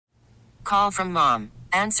Call from mom.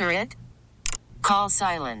 Answer it. Call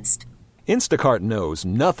silenced. Instacart knows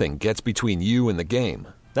nothing gets between you and the game.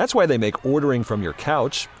 That's why they make ordering from your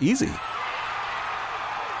couch easy.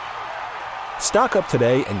 Stock up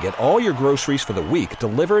today and get all your groceries for the week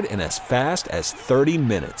delivered in as fast as 30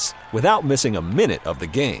 minutes without missing a minute of the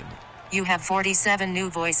game. You have 47 new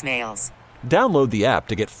voicemails. Download the app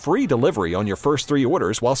to get free delivery on your first 3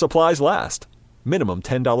 orders while supplies last. Minimum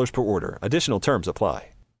 $10 per order. Additional terms apply.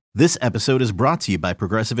 This episode is brought to you by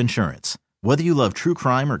Progressive Insurance. Whether you love true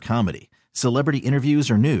crime or comedy, celebrity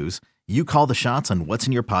interviews or news, you call the shots on what's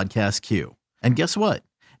in your podcast queue. And guess what?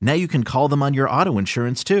 Now you can call them on your auto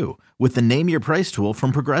insurance too with the Name Your Price tool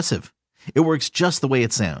from Progressive. It works just the way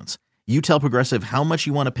it sounds. You tell Progressive how much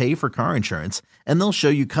you want to pay for car insurance, and they'll show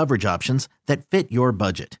you coverage options that fit your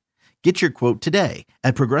budget. Get your quote today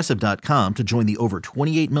at Progressive.com to join the over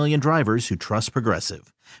 28 million drivers who trust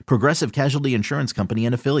Progressive. Progressive Casualty Insurance Company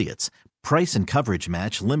and Affiliates. Price and coverage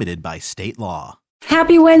match limited by state law.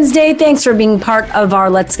 Happy Wednesday. Thanks for being part of our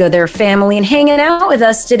Let's Go There family and hanging out with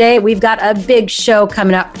us today. We've got a big show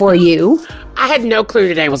coming up for you. I had no clue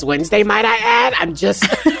today was Wednesday, might I add. I'm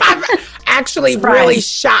actually Surprise. really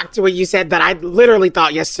shocked when you said that. I literally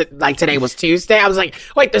thought today was Tuesday. I was like,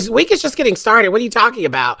 wait, this week is just getting started. What are you talking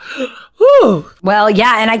about? Whew. Well,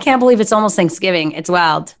 yeah, and I can't believe it's almost Thanksgiving. It's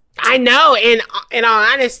wild. I know. In all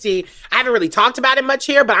honesty, I haven't really talked about it much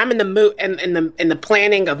here, but I'm in the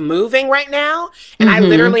planning of moving right now, and I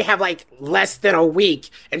literally have like less than a week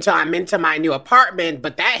until I'm into my new apartment.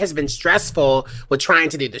 But that has been stressful with trying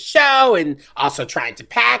to do the show and also trying to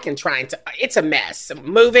pack and it's a mess.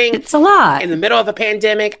 Moving. It's a lot. In the middle of a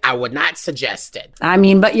pandemic, I would not suggest it. I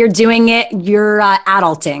mean, but you're doing it. You're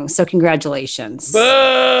adulting. So congratulations.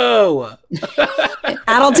 Boo!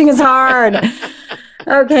 Adulting is hard.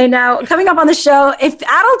 Okay, now coming up on the show, if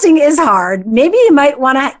adulting is hard, maybe you might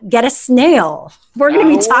want to get a snail. We're going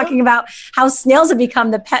to be talking about how snails have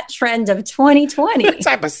become the pet trend of 2020. What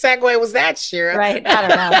type of segue was that, Shira? Right, I don't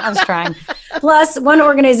know. I was trying. Plus, one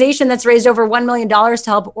organization that's raised over $1 million to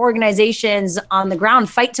help organizations on the ground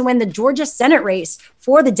fight to win the Georgia Senate race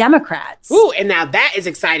for the Democrats. Ooh, and now that is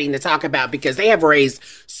exciting to talk about because they have raised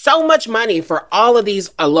so much money for all of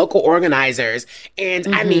these local organizers.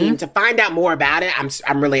 And I mean, to find out more about it,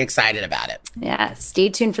 I'm really excited about it. Yeah, stay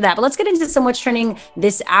tuned for that. But let's get into some what's trending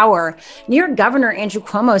this hour. New York Governor Andrew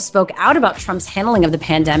Cuomo spoke out about Trump's handling of the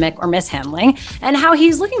pandemic or mishandling and how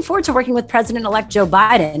he's looking forward to working with President-elect Joe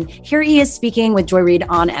Biden. Here he is speaking with Joy Reid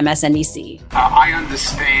on MSNBC. I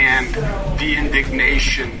understand the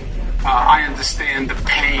indignation. I understand the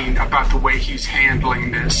pain about the way he's handling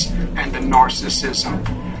this and the narcissism.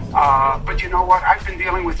 But you know what? I've been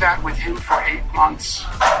dealing with that with him for 8 months.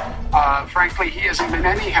 Frankly, he hasn't been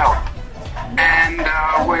any help.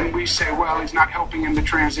 And when we say, well, he's not helping in the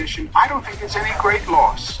transition, I don't think it's any great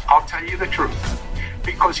loss. I'll tell you the truth.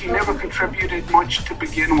 Because he never contributed much to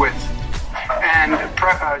begin with. And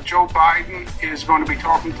Joe Biden is going to be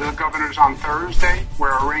talking to the governors on Thursday.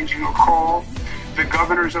 We're arranging a call. The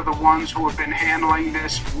governors are the ones who have been handling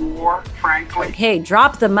this war, frankly. Okay,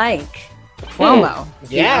 drop the mic. Cuomo.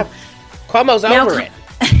 Yeah. Cuomo's over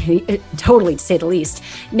it. Totally, to say the least.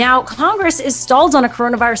 Now, Congress is stalled on a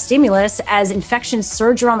coronavirus stimulus as infections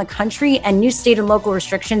surge around the country and new state and local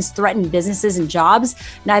restrictions threaten businesses and jobs.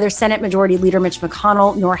 Neither Senate Majority Leader Mitch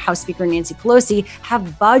McConnell nor House Speaker Nancy Pelosi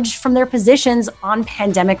have budged from their positions on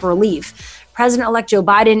pandemic relief. President-elect Joe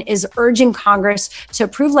Biden is urging Congress to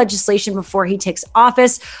approve legislation before he takes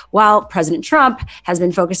office, while President Trump has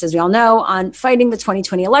been focused, as we all know, on fighting the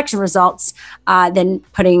 2020 election results, than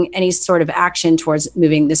putting any sort of action towards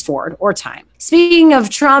moving this forward or time. Speaking of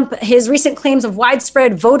Trump, his recent claims of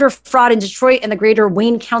widespread voter fraud in Detroit and the greater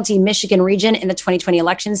Wayne County, Michigan region in the 2020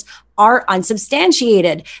 elections are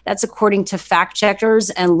unsubstantiated. That's according to fact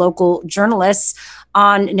checkers and local journalists.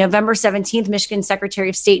 On November 17th, Michigan Secretary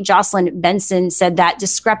of State Jocelyn Benson said that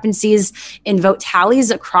discrepancies in vote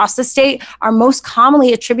tallies across the state are most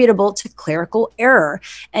commonly attributable to clerical error.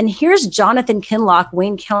 And here's Jonathan Kinlock,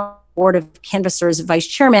 Wayne County Board of Canvassers Vice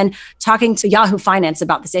Chairman, talking to Yahoo Finance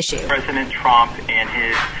about this issue. President Trump and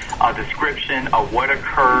his description of what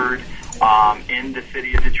occurred in the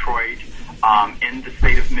city of Detroit, in the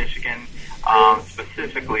state of Michigan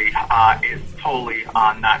specifically, is totally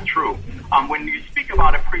not true. When you speak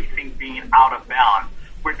about a precinct being out of balance,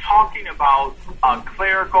 we're talking about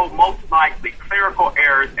most likely clerical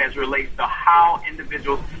errors as relates to how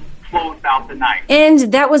individuals closed out the night.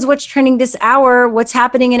 And that was what's trending this hour. What's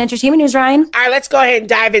happening in entertainment news, Ryan? All right, let's go ahead and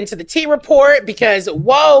dive into the T report because,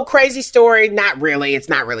 whoa, crazy story. Not really. It's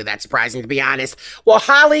not really that surprising, to be honest. Well,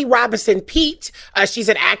 Holly Robinson Peete, she's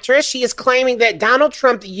an actress. She is claiming that Donald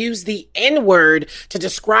Trump used the N-word to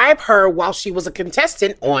describe her while she was a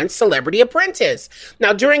contestant on Celebrity Apprentice.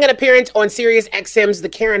 Now, during an appearance on Sirius XM's The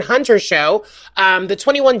Karen Hunter Show, the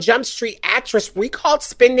 21 Jump Street actress recalled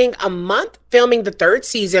spending a month filming the third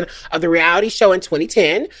season of the reality show in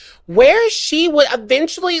 2010, where she would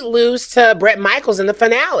eventually lose to Bret Michaels in the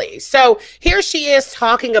finale. So here she is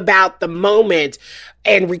talking about the moment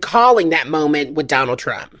and recalling that moment with Donald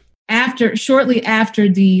Trump. Shortly after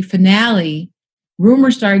the finale,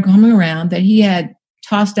 rumors started coming around that he had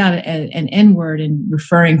tossed out an N-word and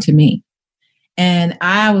referring to me. And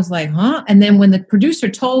I was like, huh? And then when the producer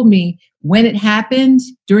told me when it happened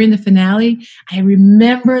during the finale, I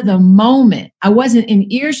remember the moment. I wasn't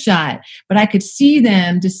in earshot, but I could see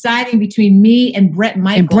them deciding between me and Bret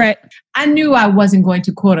Michaels. I knew I wasn't going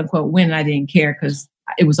to quote unquote win. I didn't care because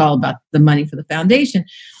it was all about the money for the foundation.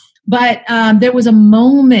 But there was a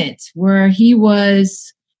moment where he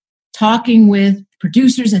was talking with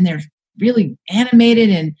producers and they're really animated,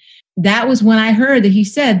 and that was when I heard that he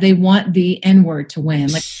said they want the N-word to win.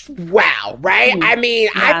 Like, wow, right? I mean,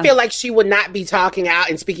 yeah. I feel like she would not be talking out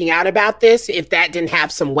and speaking out about this if that didn't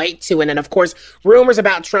have some weight to it. And of course, rumors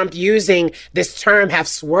about Trump using this term have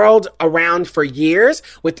swirled around for years,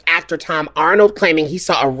 with actor Tom Arnold claiming he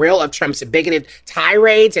saw a reel of Trump's bigoted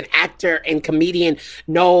tirades, and actor and comedian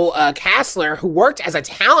Noel Casler, who worked as a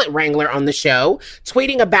talent wrangler on the show,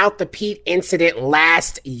 tweeting about the Peete incident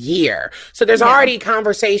last year. So there's already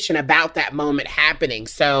conversation about that moment happening.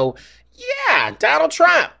 So yeah, Donald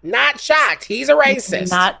Trump, not shocked. He's a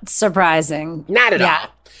racist. Not surprising. Not at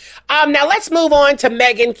all. Now let's move on to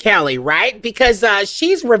Megyn Kelly, right? Because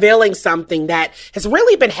she's revealing something that has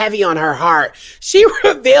really been heavy on her heart. She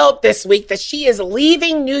revealed this week that she is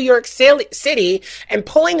leaving New York City and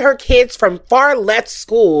pulling her kids from far left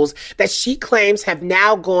schools that she claims have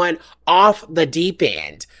now gone off the deep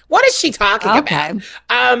end. What is she talking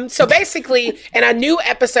about? So basically, in a new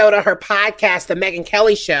episode of her podcast, The Megyn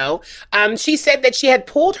Kelly Show, she said that she had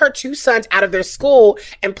pulled her two sons out of their school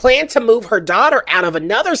and planned to move her daughter out of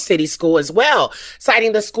another city school as well,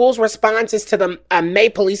 citing the school's responses to the May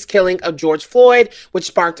police killing of George Floyd, which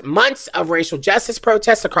sparked months of racial justice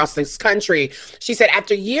protests across this country. She said,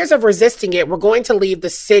 after years of resisting it, we're going to leave the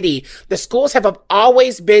city. The schools have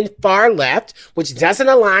always been far left, which doesn't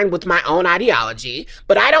align with my own ideology,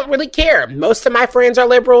 but I don't really care. Most of my friends are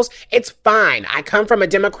liberals. It's fine. I come from a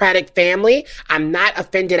Democratic family. I'm not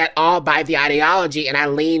offended at all by the ideology, and I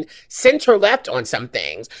lean center left on some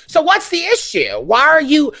things. So what's the issue? Why are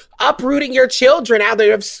you uprooting your children out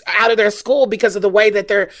of their school because of the way that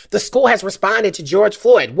the school has responded to George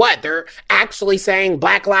Floyd? What, they're actually saying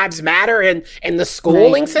Black Lives Matter in the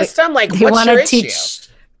schooling system? Like, what's your issue?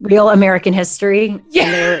 Real American history. Yeah.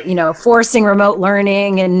 And they're, forcing remote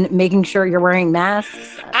learning and making sure you're wearing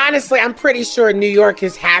masks. Honestly, I'm pretty sure New York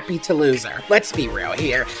is happy to lose her. Let's be real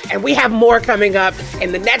here. And we have more coming up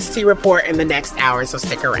in the next T Report in the next hour, so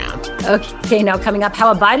stick around. Okay, now coming up,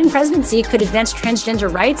 how a Biden presidency could advance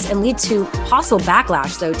transgender rights and lead to possible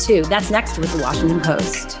backlash, though, too. That's next with the Washington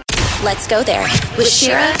Post. Let's go there with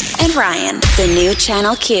Shira and Ryan, the new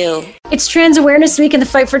Channel Q. It's Trans Awareness Week, and the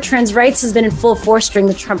fight for trans rights has been in full force during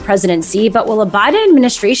the Trump presidency. But will a Biden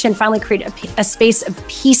administration finally create a space of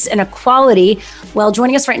peace and equality? Well,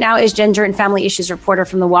 joining us right now is gender and family issues reporter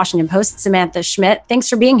from the Washington Post, Samantha Schmidt. Thanks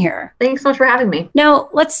for being here. Thanks so much for having me. Now,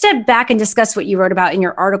 let's step back and discuss what you wrote about in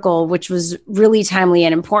your article, which was really timely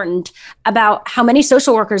and important, about how many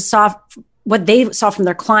social workers saw what they saw from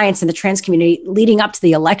their clients in the trans community leading up to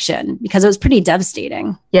the election, because it was pretty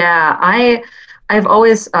devastating. Yeah, I've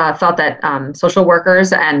always thought that social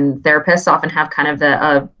workers and therapists often have kind of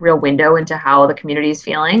a real window into how the community is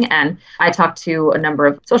feeling. And I talked to a number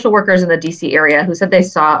of social workers in the DC area who said they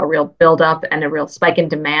saw a real buildup and a real spike in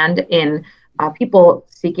demand in people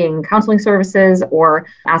seeking counseling services or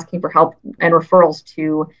asking for help and referrals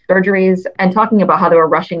to surgeries, and talking about how they were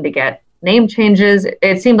rushing to get name changes.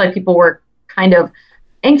 It seemed like people were kind of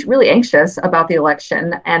really anxious about the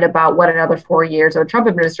election and about what another 4 years of a Trump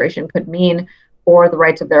administration could mean for the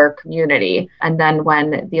rights of their community. And then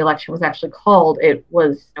when the election was actually called, it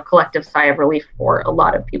was a collective sigh of relief for a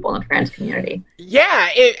lot of people in the trans community. Yeah,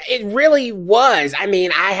 it really was. I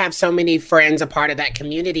mean, I have so many friends a part of that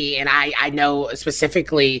community, and I know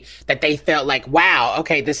specifically that they felt like, wow,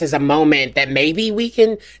 okay, this is a moment that maybe we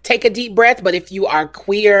can take a deep breath. But if you are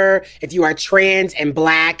queer, if you are trans and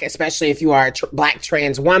Black, especially if you are a Black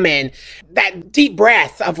trans woman, that deep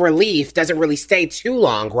breath of relief doesn't really stay too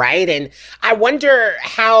long, right? And I wonder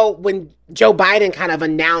how, when Joe Biden kind of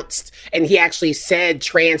announced, and he actually said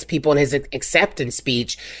trans people in his acceptance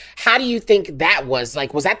speech, how do you think that was?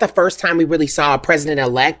 Like, was that the first time we really saw a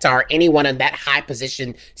president-elect or anyone in that high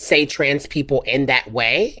position say trans people in that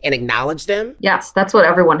way and acknowledge them? Yes, that's what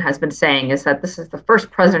everyone has been saying, is that this is the first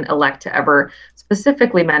president-elect to ever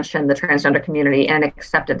specifically mention the transgender community in an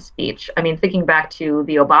acceptance speech. I mean, thinking back to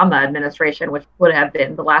the Obama administration, which would have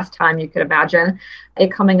been the last time you could imagine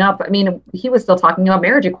it coming up. I mean, he was still talking about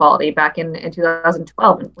marriage equality back in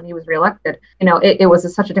 2012 when he was reelected. You know, it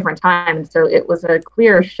was such a different time. And so it was a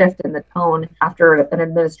clear shift in the tone after an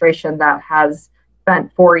administration that has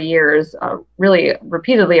spent 4 years really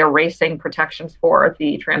repeatedly erasing protections for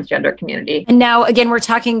the transgender community. And now, again, we're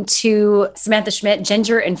talking to Samantha Schmidt,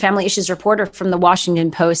 gender and family issues reporter from the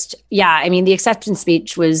Washington Post. Yeah, I mean, the acceptance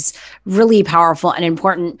speech was really powerful and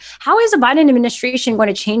important. How is the Biden administration going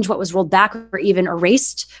to change what was rolled back or even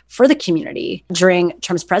erased for the community during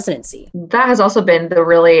Trump's presidency? That has also been the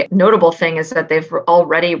really notable thing, is that they've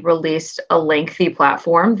already released a lengthy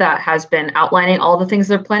platform that has been outlining all the things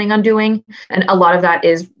they're planning on doing. And a lot of that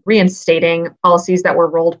is reinstating policies that were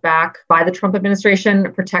rolled back by the Trump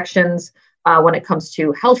administration, protections when it comes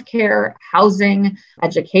to healthcare, housing,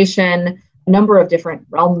 education, a number of different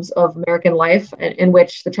realms of American life in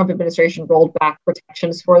which the Trump administration rolled back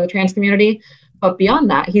protections for the trans community. But beyond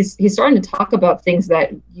that, he's starting to talk about things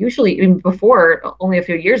that usually, even before, only a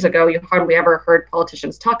few years ago, you hardly ever heard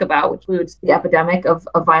politicians talk about, which includes the epidemic of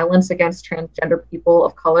violence against transgender people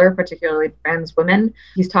of color, particularly trans women.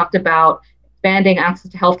 He's talked about expanding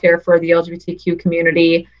access to healthcare for the LGBTQ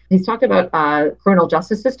community. He's talked about criminal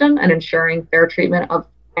justice system and ensuring fair treatment of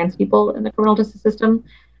trans people in the criminal justice system.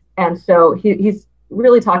 And so he's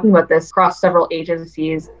really talking about this across several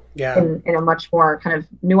agencies in a much more kind of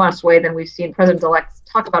nuanced way than we've seen president-elects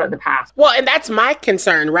talk about it in the past. Well, and that's my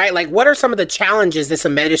concern, right? Like, what are some of the challenges this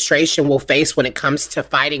administration will face when it comes to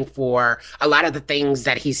fighting for a lot of the things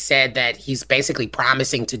that he said that he's basically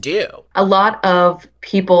promising to do? A lot of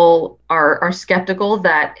people are skeptical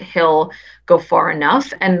that he'll go far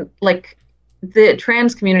enough. And like, the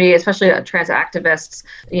trans community, especially trans activists,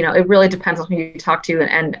 you know, it really depends on who you talk to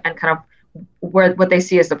and kind of what they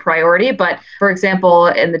see as the priority. But for example,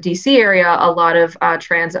 in the DC area, a lot of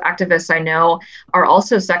trans activists I know are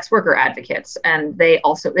also sex worker advocates, and they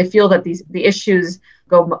feel that the issues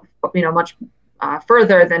go, you know, much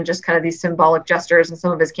further than just kind of these symbolic gestures and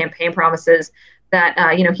some of his campaign promises.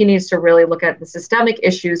 That you know, he needs to really look at the systemic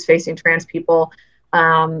issues facing trans people.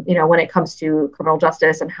 You know, when it comes to criminal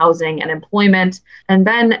justice and housing and employment. And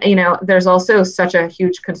then, you know, there's also such a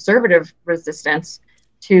huge conservative resistance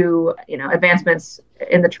to, you know, advancements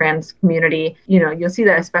in the trans community. You know, you'll see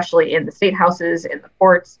that especially in the state houses, in the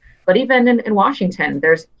courts, but even in Washington,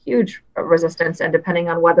 there's huge resistance. And depending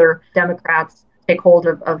on whether Democrats take hold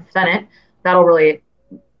of Senate, that'll really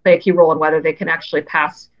play a key role in whether they can actually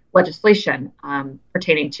pass legislation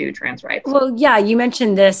pertaining to trans rights. Well, yeah, you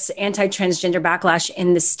mentioned this anti-transgender backlash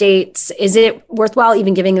in the states. Is it worthwhile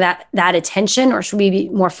even giving that attention, or should we be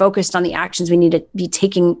more focused on the actions we need to be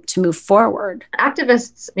taking to move forward?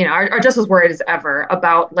 Activists, you know, are just as worried as ever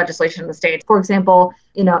about legislation in the states. For example,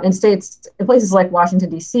 you know, in places like Washington,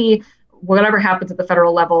 D.C., whatever happens at the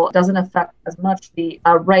federal level doesn't affect as much the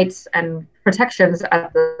rights and protections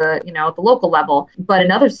at the local level. But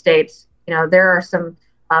in other states, you know, there are some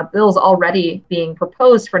bills already being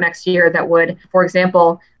proposed for next year that would, for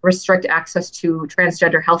example, restrict access to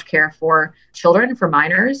transgender healthcare for children, for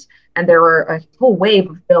minors. And there were a whole wave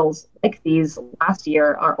of bills like these last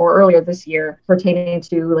year or earlier this year pertaining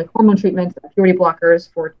to like hormone treatments, puberty blockers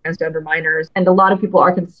for transgender minors. And a lot of people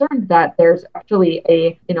are concerned that there's actually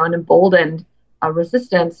an emboldened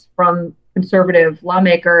resistance from conservative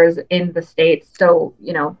lawmakers in the states. So,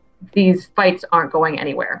 you know, these fights aren't going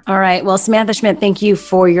anywhere. All right. Well, Samantha Schmidt, thank you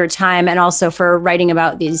for your time and also for writing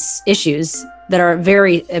about these issues that are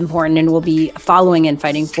very important and will be following and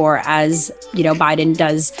fighting for as, Biden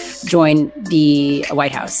does join the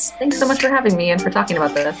White House. Thanks so much for having me and for talking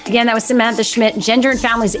about this. Again, that was Samantha Schmidt, Gender and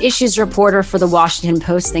Families Issues reporter for the Washington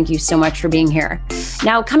Post. Thank you so much for being here.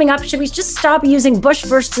 Now, coming up, should we just stop using Bush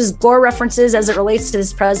versus Gore references as it relates to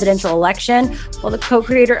this presidential election? Well, the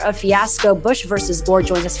co-creator of Fiasco, Bush versus Gore,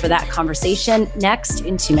 joins us for that conversation next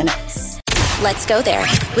in 2 minutes. Let's go there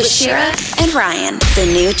with Shira and Ryan, the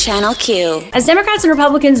new Channel Q. As Democrats and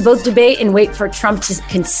Republicans both debate and wait for Trump to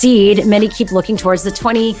concede, many keep looking towards the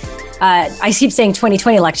 2020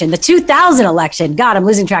 election, the 2000 election. God, I'm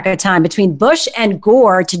losing track of time, between Bush and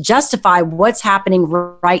Gore to justify what's happening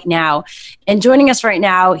right now. And joining us right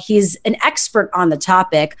now, he's an expert on the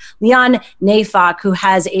topic, Leon Neyfakh, who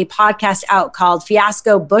has a podcast out called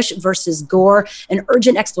Fiasco, Bush versus Gore, an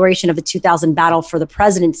urgent exploration of the 2000 battle for the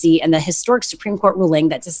presidency and the historic Supreme Court ruling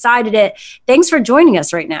that decided it. Thanks for joining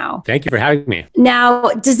us right now. Thank you for having me. Now,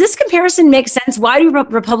 does this comparison make sense? Why do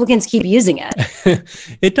Republicans keep using it?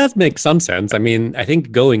 It does make some sense. I mean, I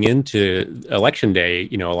think going into Election Day,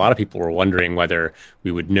 a lot of people were wondering whether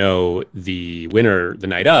we would know the winner the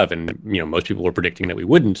night of. And, most people were predicting that we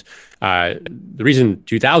wouldn't. The reason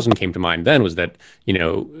 2000 came to mind then was that,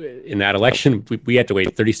 in that election, we had to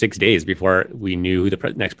wait 36 days before we knew who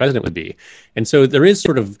the next president would be. And so there is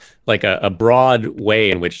sort of like a broad way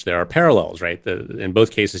in which there are parallels, right? In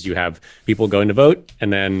both cases, you have people going to vote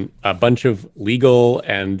and then a bunch of legal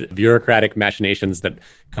and bureaucratic machinations that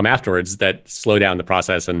come afterwards that slow down the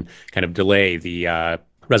process and kind of delay the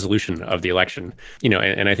resolution of the election.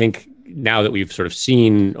 And I think now that we've sort of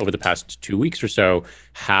seen over the past 2 weeks or so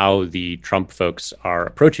how the Trump folks are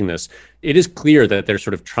approaching this, it is clear that they're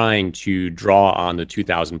sort of trying to draw on the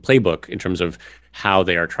 2000 playbook in terms of how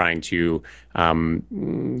they are trying to,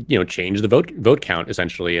 change the vote count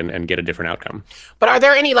essentially and get a different outcome. But are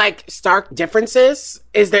there any stark differences?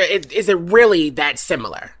 Is it really that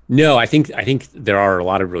similar? No, I think there are a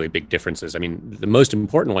lot of really big differences. I mean, the most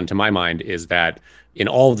important one to my mind is that in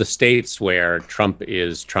all of the states where Trump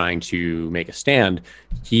is trying to make a stand,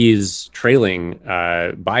 he's trailing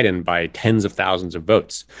Biden by tens of thousands of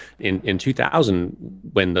votes. In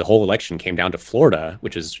 2000, when the whole election came down to Florida,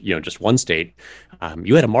 which is just one state,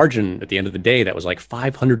 you had a margin at the end of the day that was like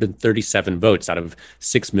 537 votes out of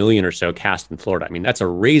 6 million or so cast in Florida. I mean, that's a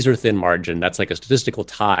razor thin margin. That's like a statistical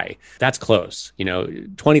tie. That's close.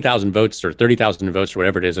 20,000 votes or 30,000 votes or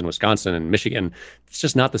whatever it is in Wisconsin and Michigan, it's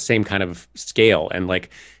just not the same kind of scale. And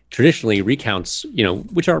traditionally recounts,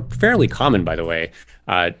 which are fairly common, by the way,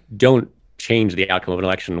 don't change the outcome of an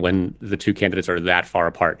election when the two candidates are that far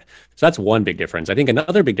apart. So that's one big difference. I think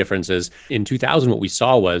another big difference is in 2000, what we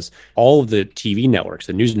saw was all of the TV networks,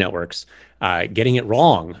 the news networks, getting it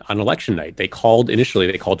wrong on election night.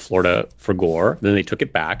 Initially they called Florida for Gore, then they took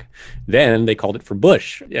it back. Then they called it for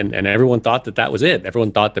Bush. And everyone thought that was it.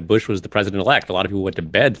 Everyone thought that Bush was the president-elect. A lot of people went to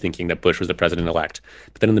bed thinking that Bush was the president-elect.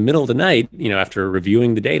 But then in the middle of the night, after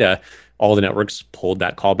reviewing the data, all the networks pulled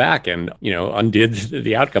that call back and, undid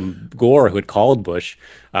the outcome. Gore, who had called Bush,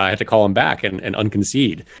 had to call him back and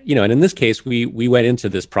unconcede. And in this case, we went into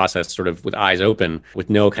this process sort of with eyes open, with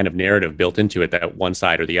no kind of narrative built into it that one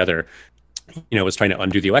side or the other was trying to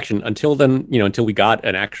undo the election until then, until we got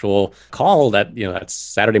an actual call that, that's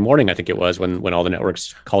Saturday morning, I think it was, when all the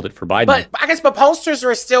networks called it for Biden. But pollsters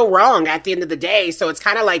were still wrong at the end of the day. So it's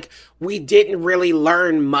kind of like we didn't really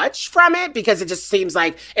learn much from it because it just seems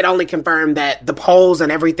like it only confirmed that the polls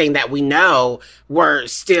and everything that we know were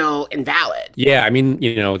still invalid. Yeah. I mean,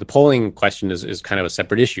 the polling question is kind of a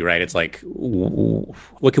separate issue, right? It's like,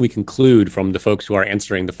 what can we conclude from the folks who are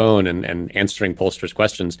answering the phone and answering pollsters'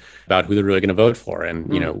 questions about who they're really going to vote for?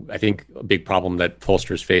 And, I think a big problem that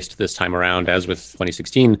pollsters faced this time around, as with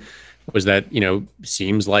 2016, was that,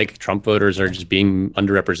 seems like Trump voters are just being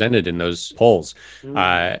underrepresented in those polls.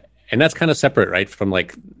 And that's kind of separate, right, from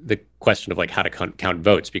the question of how to count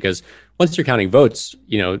votes, because once you're counting votes,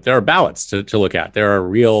 there are ballots to look at. There are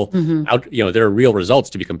real there are real results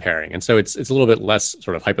to be comparing. And so it's a little bit less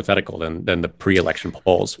sort of hypothetical than the pre-election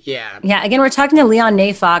polls. Yeah. Again, we're talking to Leon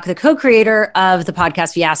Neyfakh, the co-creator of the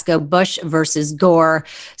podcast Fiasco, Bush versus Gore.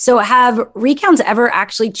 So have recounts ever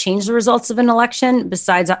actually changed the results of an election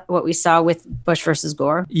besides what we saw with Bush versus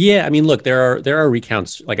Gore? Yeah. I mean, look, there are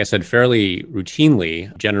recounts, like I said, fairly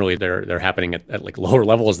routinely. Generally, they're happening at lower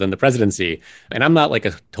levels than the presidency. And I'm not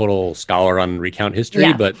a total scholar on recount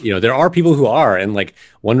history, but there are people who are. And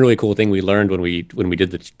one really cool thing we learned when we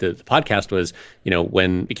did the podcast was,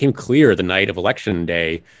 when it became clear the night of election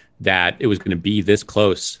day that it was going to be this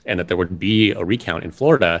close and that there would be a recount in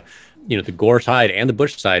Florida, the Gore side and the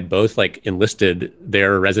Bush side both like enlisted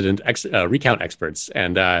their resident recount experts.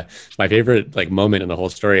 And my favorite like moment in the whole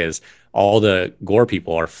story is all the Gore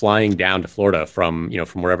people are flying down to Florida from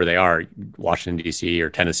wherever they are, Washington, D.C. or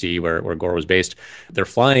Tennessee, where Gore was based. They're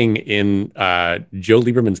flying in Joe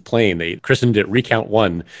Lieberman's plane. They christened it Recount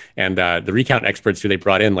One. And the recount experts who they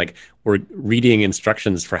brought in, like, were reading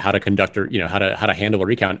instructions for how to conduct or, how to handle a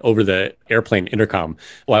recount over the airplane intercom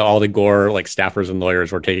while all the Gore like staffers and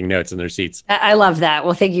lawyers were taking notes in their seats. I love that.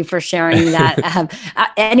 Well, thank you for sharing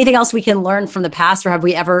that. Anything else we can learn from the past, or have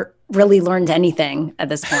we ever really learned anything at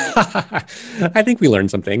this point? I think we learned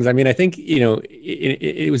some things. I mean, I think,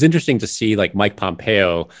 it was interesting to see like Mike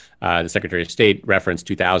Pompeo, the Secretary of State, reference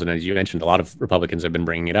 2000. As you mentioned, a lot of Republicans have been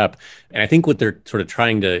bringing it up. And I think what they're sort of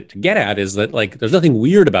trying to get at is that like, there's nothing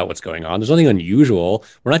weird about what's going on. There's nothing unusual.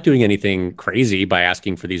 We're not doing anything crazy by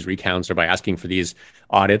asking for these recounts or by asking for these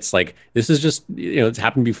audits. Like, this is just, it's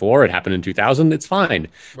happened before. It happened in 2000. It's fine. Right.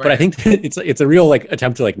 But I think it's a real like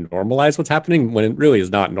attempt to like normalize what's happening when it really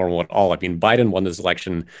is not normal at all. I mean, Biden won this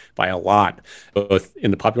election by a lot, both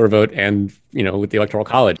in the popular vote and, with the Electoral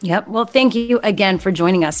College. Yep. Well, thank you again for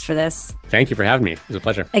joining us for this. Thank you for having me. It was a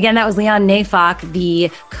pleasure. Again, that was Leon Neyfakh,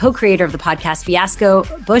 the co-creator of the podcast Fiasco,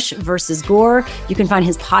 Bush versus Gore. You can find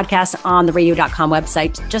his podcast on the radio.com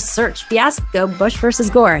website. Just search Fiasco, Bush versus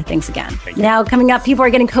Gore. Thanks again. Thank you. Now, coming up, people are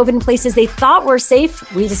getting COVID in places they thought were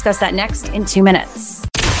safe. We discuss that next in 2 minutes.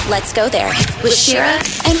 Let's go there with Shira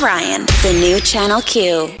and Ryan, the new Channel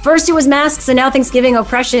Q. First it was masks, and now Thanksgiving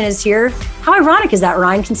oppression is here. How ironic is that,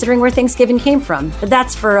 Ryan, considering where Thanksgiving came from? But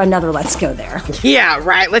that's for another Let's Go There. Yeah,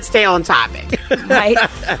 right. Let's stay on topic. Right.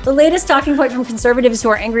 The latest talking point from conservatives who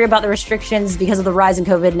are angry about the restrictions because of the rise in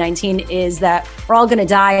COVID-19 is that we're all going to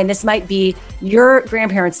die, and this might be your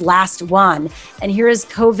grandparents' last one. And here is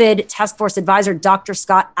COVID Task Force Advisor Dr.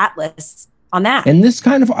 Scott Atlas on that. And this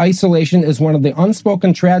kind of isolation is one of the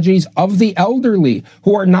unspoken tragedies of the elderly,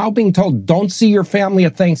 who are now being told, don't see your family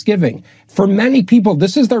at Thanksgiving. For many people,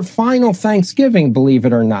 this is their final Thanksgiving, believe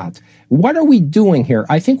it or not. What are we doing here?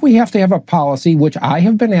 I think we have to have a policy, which I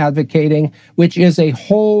have been advocating, which is a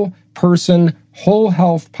whole person, whole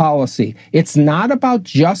health policy. It's not about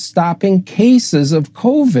just stopping cases of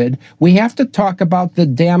COVID. We have to talk about the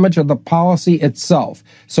damage of the policy itself.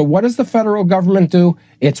 So what does the federal government do?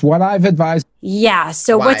 It's what I've advised. Yeah.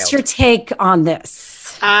 So what's your take on this?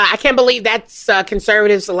 I can't believe that's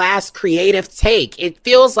conservatives' last creative take. It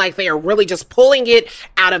feels like they are really just pulling it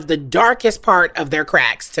out of the darkest part of their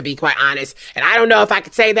cracks, to be quite honest. And I don't know if I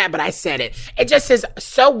could say that, but I said it. It just is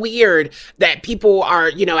so weird that people are,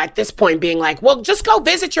 at this point being like, well, just go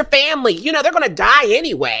visit your family. They're going to die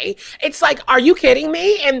anyway. It's like, are you kidding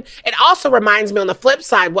me? And it also reminds me on the flip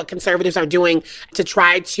side what conservatives are doing to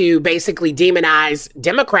try to basically demonize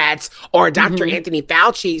Democrats or Dr. Anthony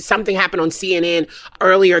Fauci. Something happened on CNN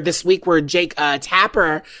earlier this week where Jake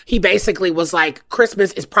Tapper, he basically was like,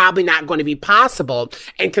 Christmas is probably not going to be possible.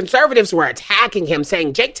 And conservatives were attacking him,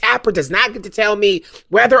 saying, Jake Tapper does not get to tell me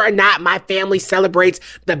whether or not my family celebrates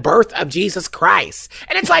the birth of Jesus Christ.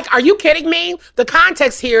 And it's like, are you kidding me? The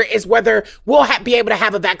context here is whether we'll be able to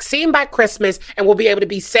have a vaccine by Christmas and we'll be able to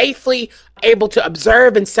be safely able to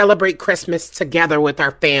observe and celebrate Christmas together with our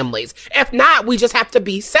families. If not, we just have to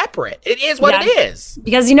be separate. It is what it is.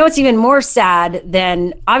 Because what's even more sad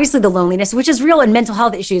than obviously the loneliness, which is real, and mental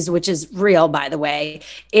health issues, which is real, by the way,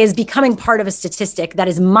 is becoming part of a statistic that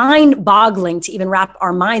is mind-boggling to even wrap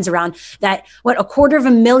our minds around, that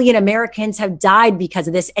 250,000 Americans have died because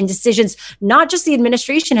of this, and decisions not just the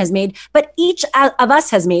administration has made, but each of us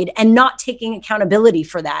has made, and not taking accountability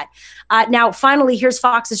for that. Now, finally, here's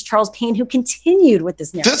Fox's Charles Payne, who continued with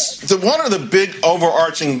this narrative. One of the big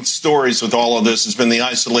overarching stories with all of this has been the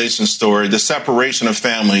isolation story, the separation of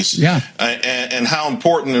families, and how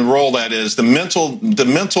important a role that is. The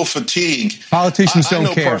mental fatigue. Politicians don't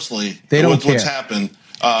care. I know personally they don't care what's happened.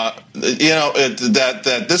 That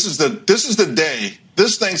this is the day.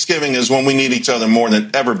 This Thanksgiving is when we need each other more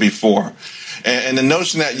than ever before. And the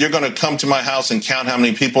notion that you're going to come to my house and count how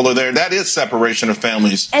many people are there, that is separation of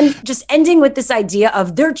families. And just ending with this idea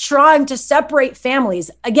of they're trying to separate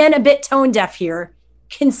families. Again, a bit tone deaf here,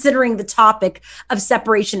 considering the topic of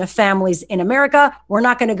separation of families in America. We're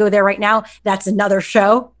not going to go there right now. That's another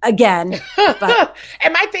show again. But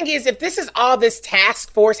and my thing is, if this is all this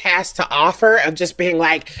task force has to offer of just being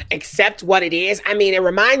like, accept what it is. I mean, it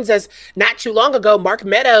reminds us not too long ago, Mark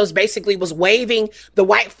Meadows basically was waving the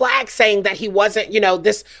white flag saying that he wasn't,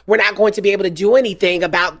 we're not going to be able to do anything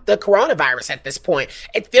about the coronavirus at this point.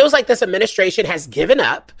 It feels like this administration has given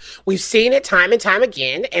up. We've seen it time and time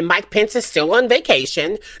again. And Mike Pence is still on vacation.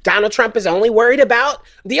 election. Donald Trump is only worried about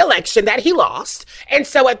the election that he lost. And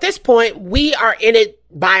so at this point, we are in it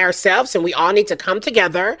by ourselves, and we all need to come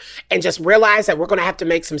together and just realize that we're going to have to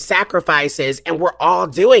make some sacrifices, and we're all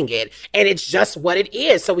doing it. And it's just what it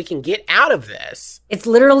is, so we can get out of this. It's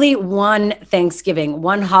literally one Thanksgiving,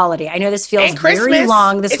 one holiday. I know this feels very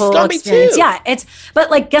long, this whole experience. Yeah,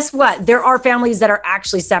 but like, guess what? There are families that are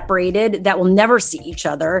actually separated that will never see each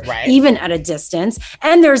other, even at a distance.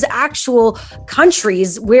 And there's actual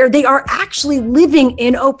countries where they are actually living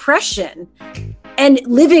in oppression. And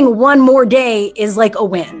living one more day is like a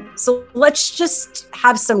win. So let's just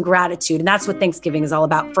have some gratitude. And that's what Thanksgiving is all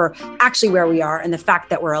about, for actually where we are and the fact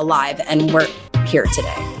that we're alive and we're here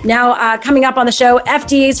today. Now, coming up on the show,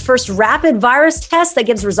 FDA's first rapid virus test that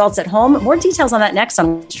gives results at home. More details on that next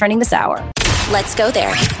on What's Trending this hour. Let's go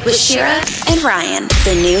there with Shira and Ryan,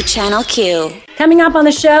 the new Channel Q. Coming up on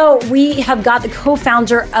the show, we have got the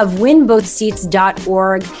co-founder of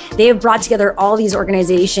winbothseats.org. They have brought together all these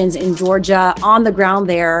organizations in Georgia on the ground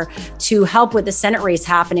there to help with the Senate race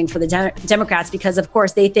happening for the Democrats, because, of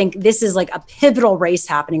course, they think this is like a pivotal race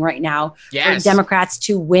happening right now for Democrats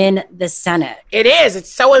to win the Senate. It is.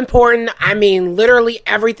 It's so important. I mean, literally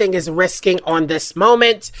everything is risking on this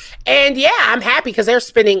moment. And yeah, I'm happy because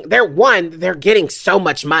they're getting so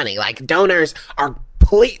much money. Like, donors are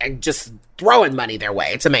just throwing money their way.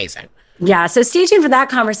 It's amazing. Yeah, so stay tuned for that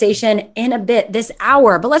conversation in a bit this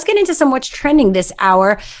hour. But let's get into some what's trending this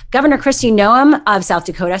hour. Governor Kristi Noem of South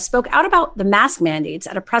Dakota spoke out about the mask mandates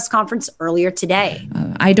at a press conference earlier today.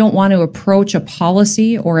 I don't want to approach a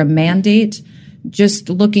policy or a mandate just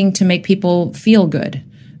looking to make people feel good.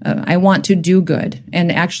 I want to do good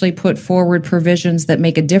and actually put forward provisions that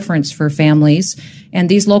make a difference for families. And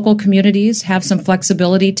these local communities have some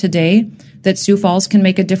flexibility today that Sioux Falls can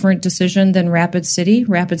make a different decision than Rapid City.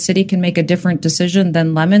 Rapid City can make a different decision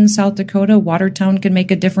than Lemon, South Dakota. Watertown can make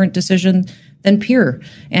a different decision than Pierre.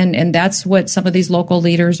 And that's what some of these local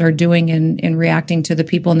leaders are doing in reacting to the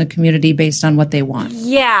people in the community based on what they want.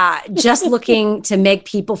 Yeah, just looking to make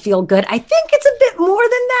people feel good. I think it's a bit more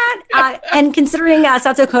than that. And considering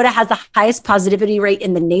South Dakota has the highest positivity rate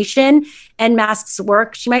in the nation and masks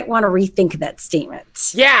work, she might want to rethink that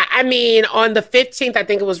statement. Yeah, I mean, on the 15th, I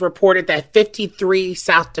think it was reported that 53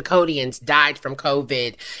 South Dakotans died from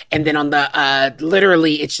COVID. And then on the,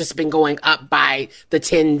 literally, it's just been going up by the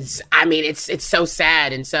tens. I mean, it's so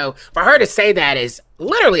sad. And so for her to say that is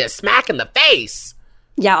literally a smack in the face.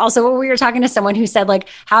 Yeah. Also, we were talking to someone who said, like,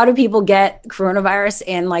 how do people get coronavirus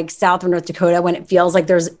in like South or North Dakota when it feels like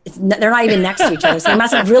they're not even next to each other? So they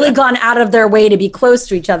must have really gone out of their way to be close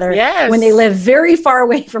to each other when they live very far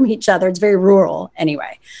away from each other. It's very rural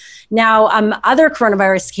anyway. Now, other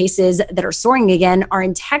coronavirus cases that are soaring again are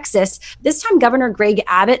in Texas. This time, Governor Greg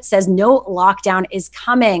Abbott says no lockdown is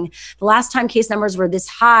coming. The last time case numbers were this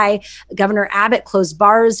high, Governor Abbott closed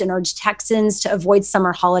bars and urged Texans to avoid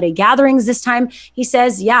summer holiday gatherings. This time, he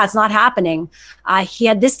says, yeah, it's not happening. He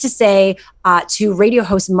had this to say to radio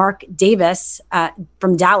host Mark Davis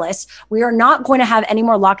from Dallas: "We are not going to have any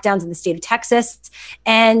more lockdowns in the state of Texas.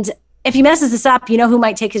 And if he messes this up, you know who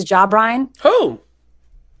might take his job, Brian? Who?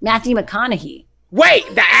 Matthew McConaughey." Wait,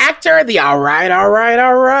 the actor, the all right.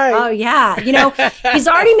 Oh, yeah. You know, he's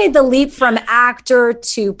already made the leap from actor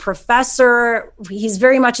to professor. He's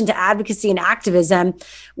very much into advocacy and activism.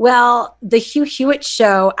 Well, the Hugh Hewitt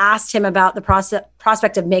show asked him about the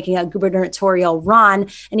prospect of making a gubernatorial run.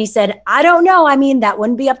 And he said, I don't know. I mean, that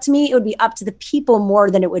wouldn't be up to me. It would be up to the people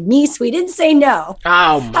more than it would me. So he didn't say no.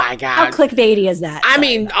 Oh, my God. How clickbaity is that? I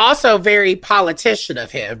mean, also very politician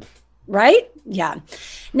of him. Right? Yeah.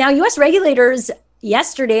 Now, U.S. regulators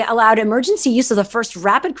yesterday allowed emergency use of the first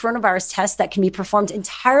rapid coronavirus test that can be performed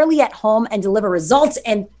entirely at home and deliver results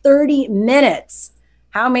in 30 minutes.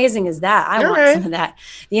 How amazing is that? I want some of that.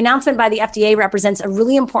 The announcement by the FDA represents a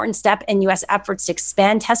really important step in U.S. efforts to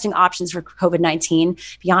expand testing options for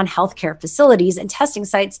COVID-19 beyond healthcare facilities and testing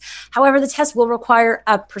sites. However, the test will require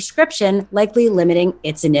a prescription, likely limiting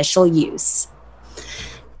its initial use.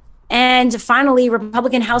 And finally,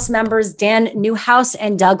 Republican House members Dan Newhouse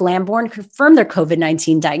and Doug Lamborn confirmed their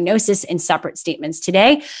COVID-19 diagnosis in separate statements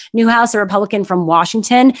today. Newhouse, a Republican from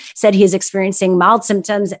Washington, said he is experiencing mild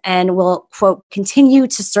symptoms and will, quote, continue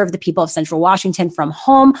to serve the people of Central Washington from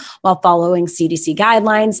home while following CDC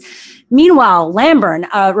guidelines. Meanwhile, Lamborn,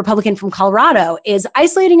 a Republican from Colorado, is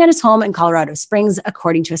isolating at his home in Colorado Springs,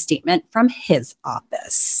 according to a statement from his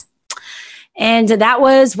office. And that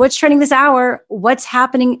was what's trending this hour. What's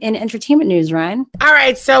happening in entertainment news, Ryan? All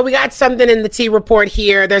right, so we got something in the T report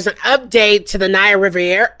here. There's an update to the Naya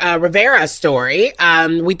Rivera story.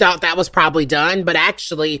 We thought that was probably done, but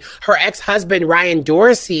actually her ex-husband, Ryan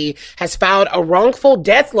Dorsey, has filed a wrongful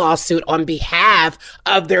death lawsuit on behalf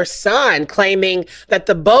of their son, claiming that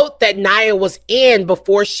the boat that Naya was in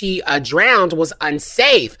before she drowned was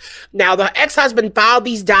unsafe. Now, the ex-husband filed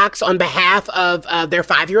these docs on behalf of their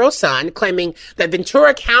 5-year-old son, claiming that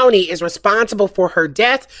Ventura County is responsible for her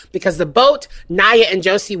death because the boat Naya and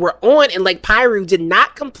Josie were on in Lake Piru did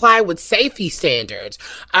not comply with safety standards.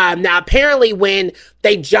 Now, apparently when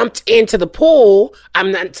they jumped into the pool,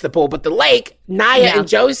 not to the pool, but the lake, Naya and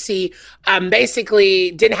Josie basically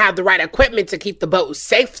didn't have the right equipment to keep the boat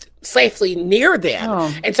safely near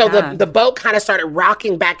them. And so the boat kind of started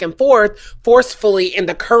rocking back and forth forcefully in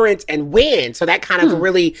the current and wind. So that kind of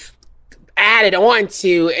really added on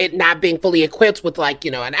to it not being fully equipped with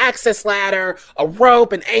an access ladder, a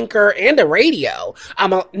rope, an anchor, and a radio.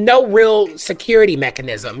 No real security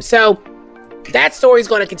mechanism. So that story is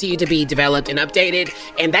going to continue to be developed and updated.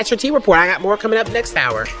 And that's your T Report. I got more coming up next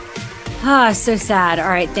hour. So sad. All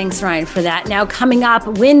right. Thanks, Ryan, for that. Now, coming up,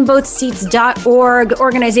 winbothseats.org,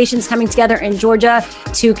 organizations coming together in Georgia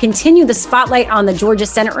to continue the spotlight on the Georgia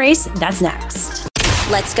Senate race. That's next.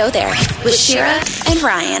 Let's go there with Shira and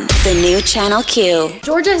Ryan, the new Channel Q.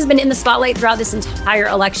 Georgia has been in the spotlight throughout this entire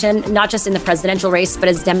election, not just in the presidential race, but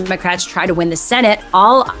as Democrats try to win the Senate.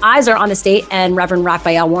 All eyes are on the state and Reverend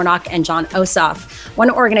Raphael Warnock and John Ossoff.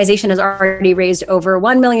 One organization has already raised over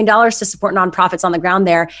 $1 million to support nonprofits on the ground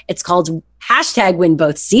there. It's called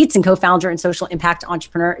 #WinBothSeats, and co-founder and social impact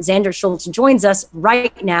entrepreneur Xander Schultz joins us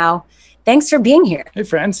right now. Thanks for being here. Hey,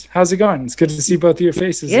 friends. How's it going? It's good to see both of your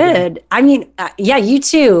faces. Good. Again. I mean, you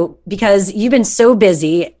too, because you've been so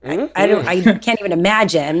busy. I can't even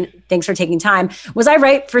imagine. Thanks for taking time. Was I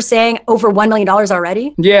right for saying over $1 million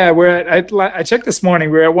already? Yeah, I checked this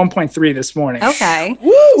morning. We're at 1.3 this morning. Okay.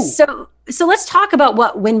 Woo! So let's talk about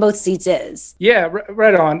what Win Both Seats is. Yeah,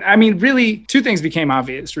 right on. I mean, really, two things became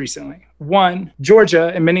obvious recently. One,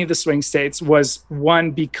 Georgia and many of the swing states was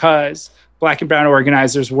won because Black and brown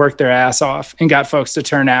organizers worked their ass off and got folks to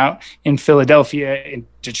turn out in Philadelphia, in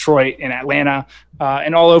Detroit, in Atlanta,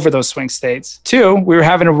 and all over those swing states. Two, we were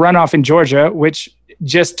having a runoff in Georgia, which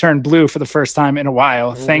just turned blue for the first time in a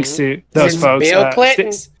while, thanks to those folks. Bill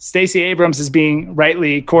Clinton. Stacey Abrams is being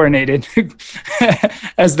rightly coronated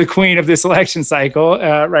as the queen of this election cycle,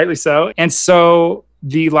 rightly so. And so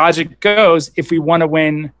the logic goes, if we want to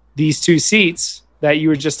win these two seats that you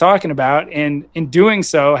were just talking about, and in doing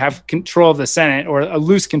so have control of the Senate, or a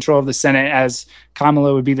loose control of the Senate, as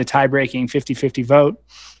Kamala would be the tie-breaking 50-50 vote,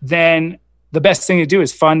 then the best thing to do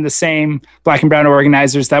is fund the same Black and brown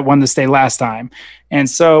organizers that won the state last time. And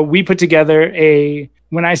so we put together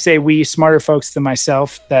when I say we, smarter folks than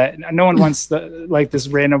myself, that no one wants this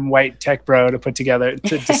random white tech bro to put together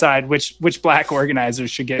to decide which Black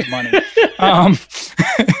organizers should get money.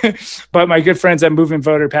 But my good friends at Movement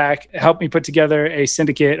Voter PAC helped me put together a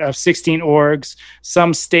syndicate of 16 orgs,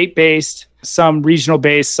 some state-based, some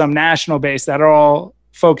regional-based, some national-based, that are all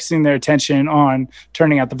focusing their attention on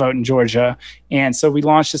turning out the vote in Georgia. And so we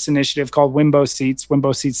launched this initiative called Win Both Seats,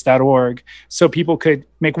 winbothseats.org, so people could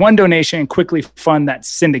make one donation and quickly fund that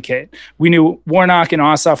syndicate. We knew Warnock and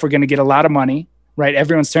Ossoff were going to get a lot of money, right?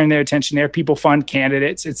 Everyone's turning their attention there. People fund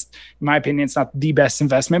candidates. It's, in my opinion, it's not the best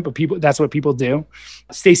investment, but that's what people do.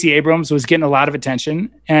 Stacey Abrams was getting a lot of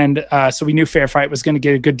attention. And so we knew Fair Fight was going to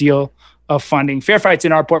get a good deal of funding. Fair Fight's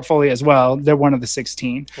in our portfolio as well. They're one of the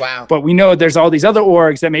 16. Wow. But we know there's all these other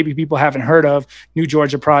orgs that maybe people haven't heard of. New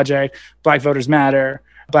Georgia Project, Black Voters Matter,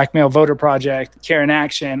 Black Male Voter Project, Care in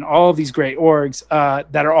Action, all of these great orgs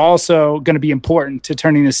that are also going to be important to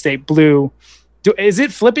turning the state blue. Is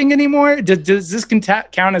it flipping anymore? Does this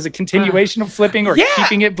count as a continuation of flipping or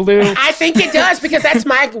keeping it blue? I think it does, because that's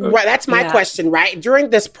my question, right? During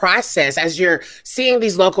this process, as you're seeing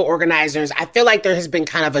these local organizers, I feel like there has been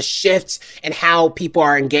kind of a shift in how people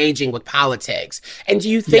are engaging with politics. And do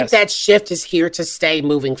you think that shift is here to stay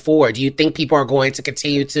moving forward? Do you think people are going to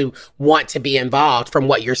continue to want to be involved from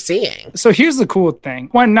what you're seeing? So here's the cool thing.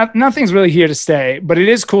 One, nothing's really here to stay, but it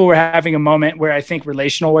is cool we're having a moment where I think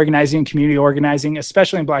relational organizing, community organizing,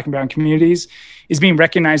 especially in Black and brown communities, is being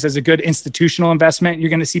recognized as a good institutional investment. You're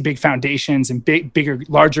going to see big foundations and bigger,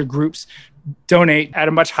 larger groups donate at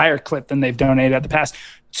a much higher clip than they've donated at the past.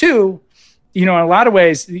 Two, in a lot of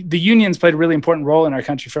ways, the unions played a really important role in our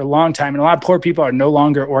country for a long time. And a lot of poor people are no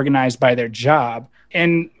longer organized by their job.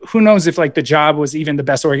 And who knows if the job was even the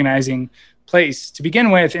best organizing place to begin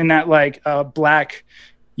with, in that Black,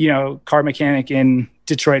 car mechanic in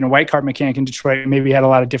Detroit and a white car mechanic in Detroit maybe had a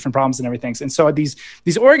lot of different problems and everything. And so these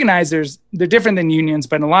organizers, they're different than unions,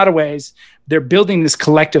 but in a lot of ways, they're building this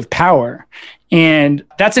collective power. And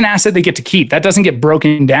that's an asset they get to keep. That doesn't get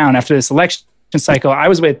broken down after this election cycle. I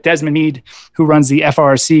was with Desmond Meade, who runs the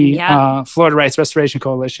FRC, Florida Rights Restoration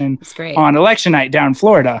Coalition, on election night down in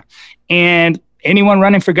Florida. And anyone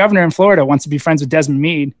running for governor in Florida wants to be friends with Desmond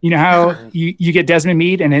Meade. You know how you get Desmond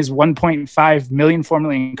Meade and his 1.5 million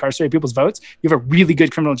formerly incarcerated people's votes? You have a really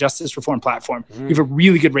good criminal justice reform platform. You have a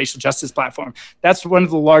really good racial justice platform. That's one of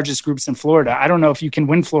the largest groups in Florida. I don't know if you can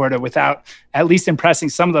win Florida without at least impressing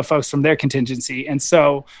some of the folks from their contingency. And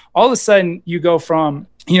so all of a sudden you go from,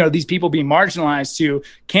 these people being marginalized to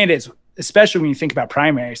candidates, especially when you think about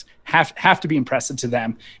primaries, have to be impressive to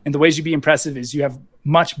them. And the ways you be impressive is you have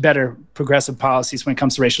much better progressive policies when it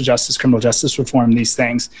comes to racial justice, criminal justice reform, these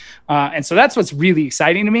things. And so that's what's really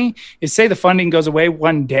exciting to me is, say the funding goes away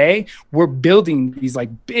one day, we're building these like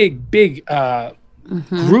big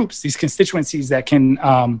groups, these constituencies that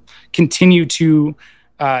can continue to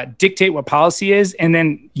dictate what policy is. And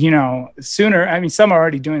then, sooner, some are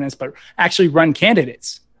already doing this, but actually run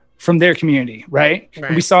candidates from their community, right?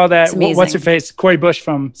 And we saw that, what's her face, Cori Bush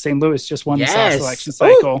from St. Louis just won this last election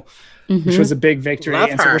cycle. Which was a big victory.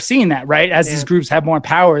 So we're seeing that, right? As these groups have more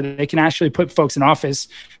power, they can actually put folks in office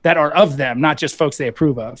that are of them, not just folks they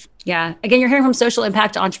approve of. Yeah. Again, you're hearing from social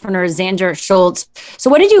impact entrepreneur Xander Schultz. So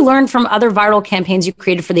what did you learn from other viral campaigns you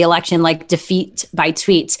created for the election, like Defeat by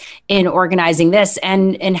Tweet, in organizing this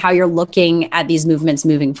and how you're looking at these movements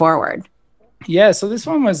moving forward? Yeah. So this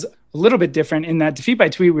one was a little bit different in that Defeat by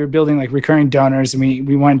Tweet, we were building like recurring donors, and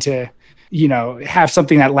we wanted to have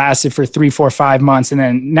something that lasted for 3, 4, 5 months. And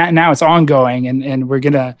then now it's ongoing, and we're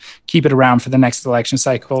going to keep it around for the next election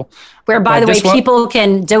cycle. Where, by the way, people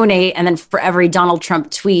can donate, and then for every Donald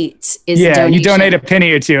Trump tweet is a donation. You donate a penny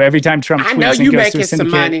or two every time Trump tweets. I know you making some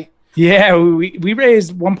money. Yeah, we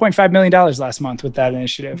raised $1.5 million last month with that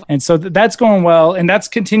initiative. And so that's going well. And that's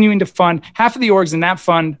continuing to fund. Half of the orgs in that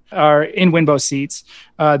fund are in win-both seats.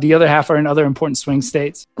 The other half are in other important swing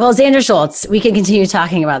states. Well, Xander Schultz, we can continue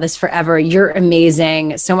talking about this forever. You're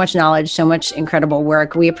amazing. So much knowledge, so much incredible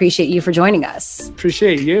work. We appreciate you for joining us.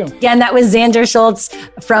 Appreciate you. Again, that was Xander Schultz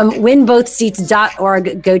from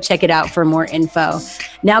winbothseats.org. Go check it out for more info.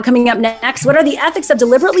 Now, coming up next, what are the ethics of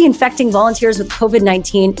deliberately infecting volunteers with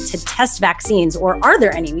COVID-19 to test vaccines, or are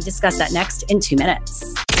there any? We discuss that next in 2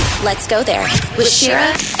 minutes. Let's go there with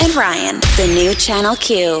Shira and Ryan, the new Channel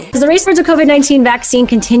Q. As the race towards a COVID-19 vaccine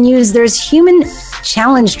continues, there's human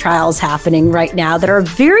challenge trials happening right now that are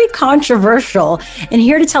very controversial. And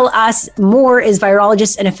here to tell us more is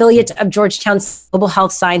virologist and affiliate of Georgetown's Global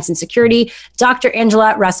Health Science and Security, Dr.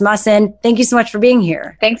 Angela Rasmussen. Thank you so much for being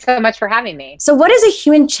here. Thanks so much for having me. So what is a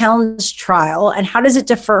human challenge trial, and how does it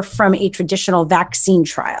differ from a traditional vaccine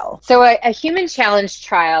trial? So a human challenge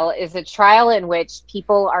trial is a trial in which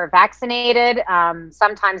people are vaccinated,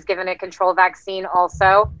 sometimes given a control vaccine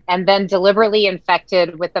also, and then deliberately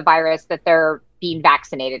infected with the virus that they're being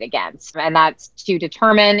vaccinated against. And that's to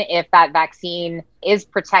determine if that vaccine is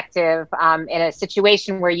protective in a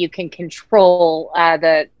situation where you can control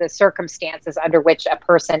the circumstances under which a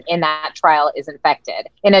person in that trial is infected.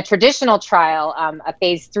 In a traditional trial, a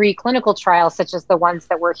phase 3 clinical trial, such as the ones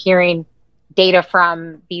that we're hearing data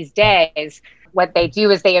from these days, what they do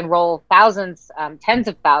is they enroll thousands, tens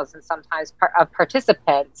of thousands sometimes of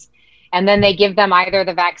participants, and then they give them either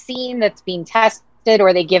the vaccine that's being tested,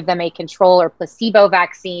 or they give them a control or placebo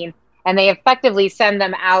vaccine, and they effectively send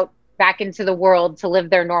them out back into the world to live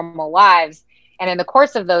their normal lives. And in the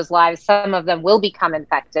course of those lives, some of them will become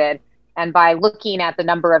infected. And by looking at the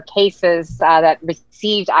number of cases that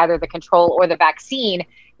received either the control or the vaccine,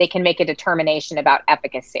 they can make a determination about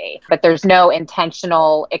efficacy. But there's no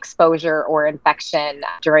intentional exposure or infection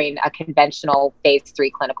during a conventional phase 3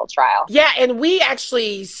 clinical trial. Yeah, and we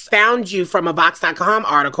actually found you from a Vox.com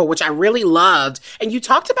article, which I really loved. And you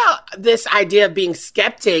talked about this idea of being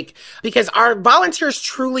skeptic because are volunteers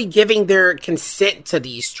truly giving their consent to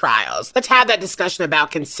these trials? Let's have that discussion about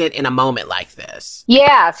consent in a moment like this.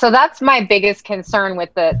 Yeah, so that's my biggest concern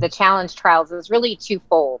with the challenge trials is really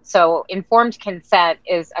twofold. So informed consent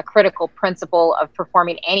is a critical principle of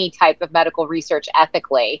performing any type of medical research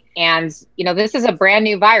ethically. And, this is a brand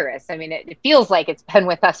new virus. I mean, it feels like it's been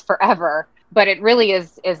with us forever, but it really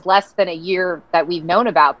is less than a year that we've known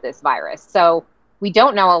about this virus. So we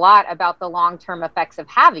don't know a lot about the long-term effects of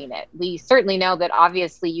having it. We certainly know that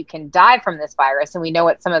obviously you can die from this virus, and we know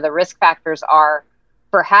what some of the risk factors are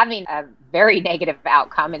for having a very negative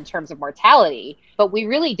outcome in terms of mortality, but we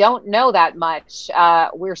really don't know that much.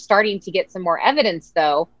 We're starting to get some more evidence,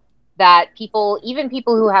 though, that even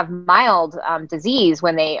people who have mild disease,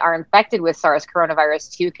 when they are infected with SARS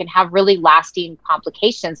coronavirus 2, can have really lasting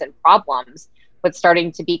complications and problems, what's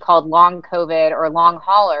starting to be called long COVID or long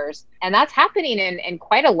haulers. And that's happening in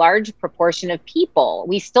quite a large proportion of people.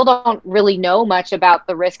 We still don't really know much about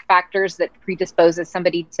the risk factors that predisposes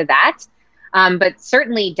somebody to that. But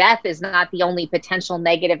certainly death is not the only potential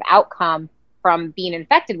negative outcome from being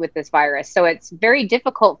infected with this virus. So it's very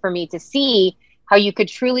difficult for me to see how you could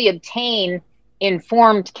truly obtain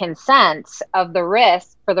informed consent of the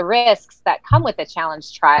risks that come with a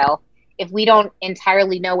challenge trial if we don't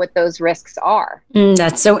entirely know what those risks are.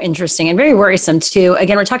 That's so interesting and very worrisome too.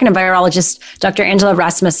 Again, we're talking to virologist Dr. Angela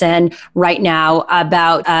Rasmussen right now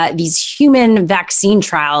about these human vaccine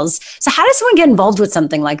trials. So how does someone get involved with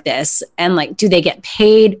something like this? And do they get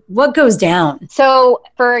paid? What goes down? So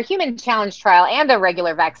for a human challenge trial and a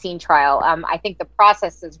regular vaccine trial, I think the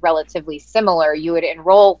process is relatively similar. You would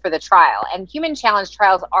enroll for the trial, and human challenge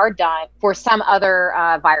trials are done for some other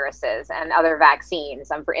viruses and other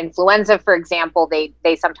vaccines. For influenza, for example,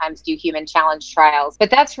 they sometimes do human challenge trials. But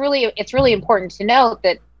it's really important to note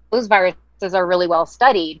that those viruses are really well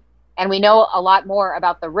studied, and we know a lot more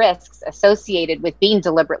about the risks associated with being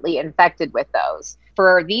deliberately infected with those.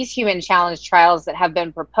 For these human challenge trials that have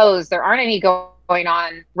been proposed, there aren't any going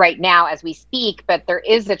on right now as we speak, but there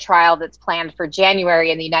is a trial that's planned for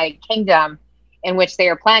January in the United Kingdom in which they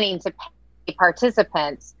are planning to pay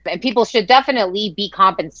participants, and people should definitely be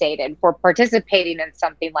compensated for participating in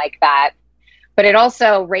something like that. But it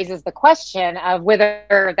also raises the question of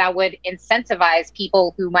whether that would incentivize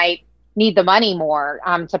people who might need the money more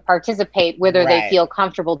to participate, whether they feel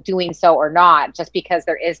comfortable doing so or not, just because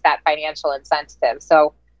there is that financial incentive.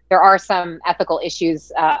 So there are some ethical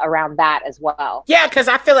issues around that as well. Yeah, because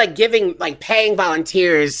I feel like paying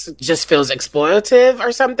volunteers just feels exploitative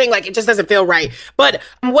or something. It just doesn't feel right. But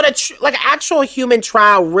would an actual human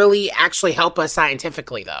trial really actually help us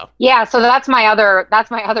scientifically, though? Yeah, so that's my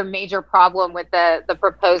other major problem with the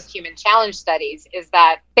proposed human challenge studies, is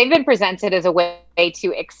that they've been presented as a way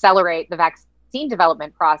to accelerate the vaccine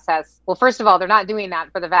development process. Well, first of all, they're not doing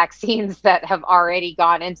that for the vaccines that have already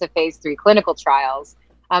gone into phase 3 clinical trials.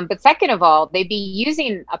 But second of all, they'd be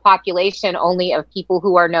using a population only of people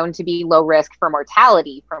who are known to be low risk for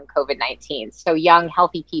mortality from COVID-19. So young,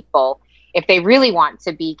 healthy people. If they really want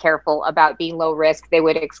to be careful about being low risk, they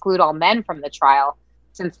would exclude all men from the trial,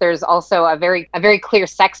 since there's also a very clear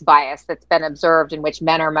sex bias that's been observed, in which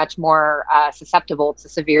men are much more susceptible to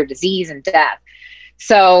severe disease and death.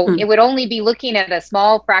 So it would only be looking at a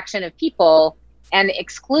small fraction of people and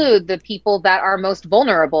exclude the people that are most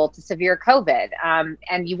vulnerable to severe COVID.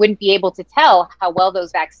 And you wouldn't be able to tell how well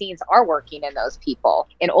those vaccines are working in those people.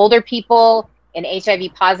 In older people, in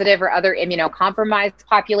HIV positive or other immunocompromised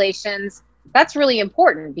populations, that's really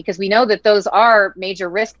important, because we know that those are major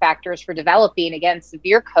risk factors for developing against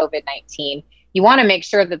severe COVID-19. You want to make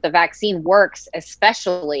sure that the vaccine works,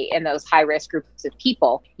 especially in those high-risk groups of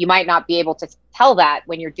people. You might not be able to tell that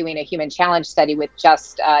when you're doing a human challenge study with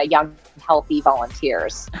just young, healthy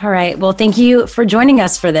volunteers. All right. Well, thank you for joining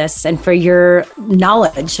us for this and for your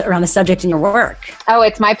knowledge around the subject and your work. Oh,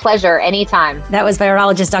 it's my pleasure. Anytime. That was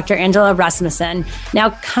virologist Dr. Angela Rasmussen.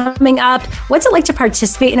 Now, coming up, what's it like to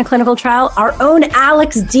participate in a clinical trial? Our own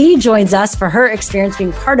Alex D joins us for her experience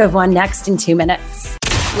being part of one next in 2 minutes.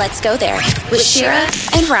 Let's go there with Shira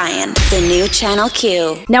and Ryan, the new Channel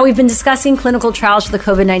Q. Now, we've been discussing clinical trials for the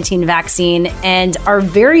COVID-19 vaccine, and our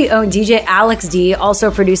very own DJ Alex D, also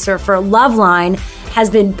producer for Loveline, has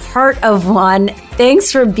been part of one. Thanks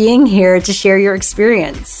for being here to share your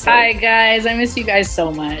experience. Hi, guys. I miss you guys so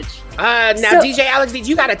much. DJ Alex D,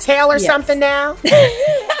 you got a tail or something now?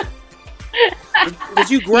 Did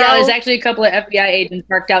you grow? Yeah, there's actually a couple of FBI agents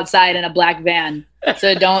parked outside in a black van.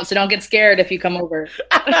 So don't get scared if you come over.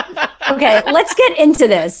 Okay, let's get into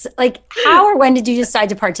this. How or when did you decide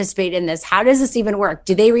to participate in this? How does this even work?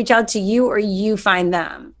 Do they reach out to you or you find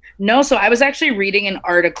them? No, so I was actually reading an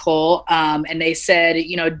article and they said,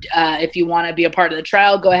 if you want to be a part of the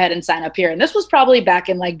trial, go ahead and sign up here. And this was probably back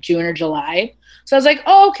in June or July. So I was like,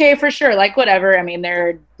 oh, okay, for sure. Whatever. I mean,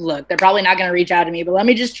 they're probably not going to reach out to me, but let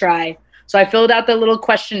me just try. So I filled out the little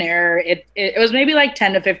questionnaire. It was maybe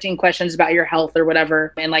 10 to 15 questions about your health or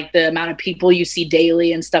whatever, and the amount of people you see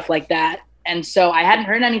daily and stuff like that. And so I hadn't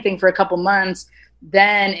heard anything for a couple months.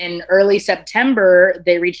 Then in early September,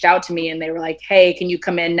 they reached out to me and they were like, hey, can you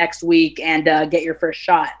come in next week and get your first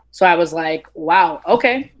shot? So I was like, wow,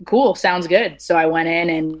 okay, cool, sounds good. So I went in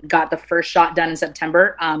and got the first shot done in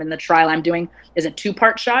September. And the trial I'm doing is a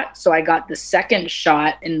 2-part shot. So I got the second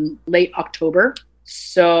shot in late October.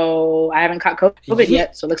 So I haven't caught COVID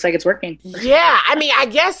yet. So it looks like it's working. Yeah. I mean, I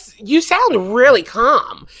guess you sound really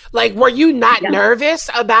calm. Like, were you not nervous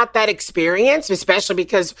about that experience, especially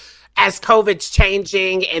because as COVID's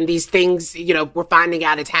changing and these things, you know, we're finding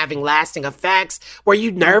out it's having lasting effects. Were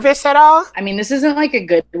you nervous at all? I mean, this isn't like a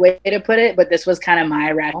good way to put it, but this was kind of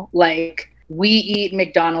my rationale. Like, we eat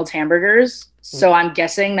McDonald's hamburgers, so I'm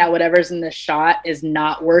guessing that whatever's in the shot is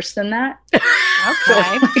not worse than that. So,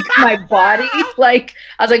 like, my body, like,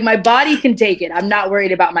 I was like, my body can take it. I'm not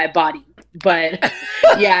worried about my body. But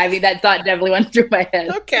yeah, I mean, that thought definitely went through my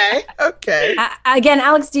head. Okay. Again,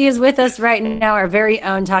 Alex D is with us right now, our very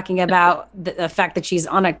own, talking about the fact that she's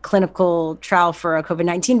on a clinical trial for a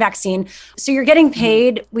COVID-19 vaccine. So you're getting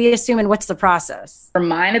paid, we assume, and what's the process? For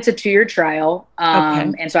mine, it's a 2-year trial.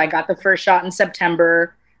 And so I got the first shot in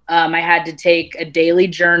September. I had to take a daily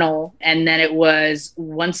journal, and then it was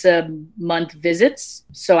once a month visits.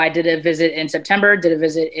 So I did a visit in September, did a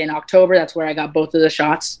visit in October. That's where I got both of the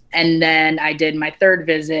shots. And then I did my 3rd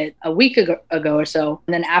visit a week ago or so.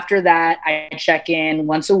 And then after that, I check in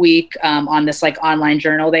once a week on this like online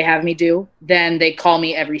journal they have me do. Then they call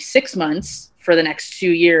me every 6 months for the next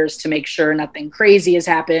 2 years to make sure nothing crazy has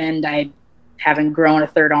happened. I haven't grown a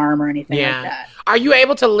 3rd arm or anything like that. Are you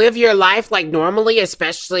able to live your life like normally,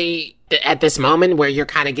 especially at this moment where you're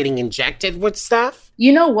kind of getting injected with stuff?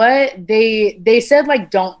 You know what? They said,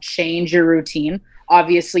 like, don't change your routine.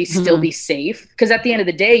 Obviously, still be safe. Because at the end of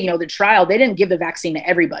the day, you know, the trial, they didn't give the vaccine to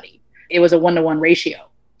everybody. It was a 1-to-1 ratio.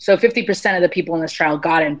 So 50% of the people in this trial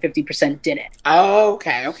got it and 50% didn't. Oh,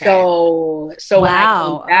 okay. So when I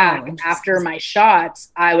came back after my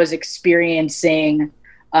shots, I was experiencing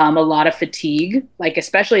a lot of fatigue, like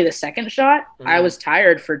especially the second shot. I was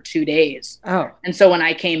tired for 2 days. And so when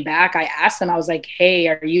I came back, I asked them, I was like, hey,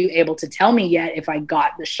 are you able to tell me yet if I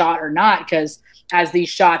got the shot or not? Because as these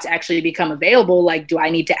shots actually become available, like, do I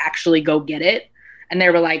need to actually go get it? And they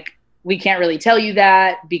were like, we can't really tell you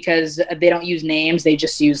that because they don't use names. They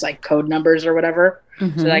just use like code numbers or whatever.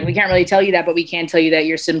 So like, we can't really tell you that, but we can tell you that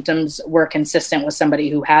your symptoms were consistent with somebody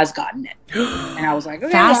who has gotten it. And I was like,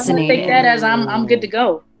 okay, fascinating. Well, I'm gonna take that as I'm good to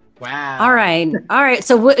go. Wow. All right.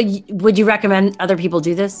 So would you recommend other people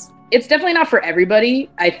do this? It's definitely not for everybody.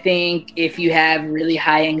 I think if you have really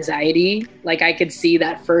high anxiety, like I could see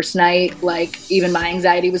that first night, like even my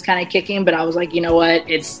anxiety was kind of kicking, but I was like, you know what?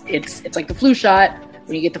 It's like the flu shot.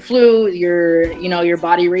 When you get the flu, your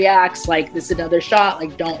body reacts like this is another shot,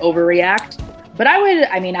 like don't overreact. But I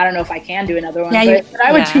don't know if I can do another one, but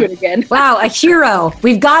I would do it again. Wow, a hero.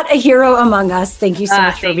 We've got a hero among us. Thank you so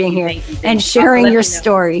much for being here and sharing your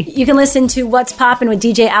story. You can listen to What's Poppin' with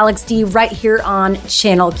DJ Alex D right here on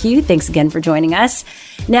Channel Q. Thanks again for joining us.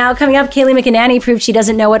 Now, coming up, Kaylee McEnany proved she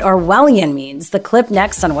doesn't know what Orwellian means. The clip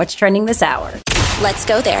next on What's Trending this hour. Let's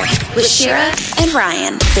go there with Shira and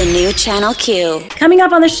Ryan, the new Channel Q. Coming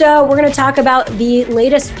up on the show, we're going to talk about the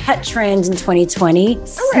latest pet trend in 2020,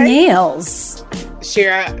 snails.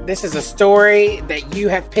 Shira, this is a story that you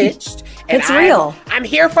have pitched. And it's real. I'm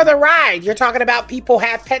here for the ride. You're talking about people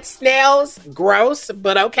have pet snails. Gross,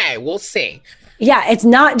 but okay, we'll see. Yeah, it's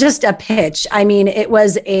not just a pitch. I mean, it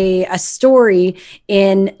was a story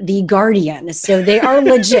in The Guardian. So they are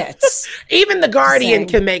legit. Even The Guardian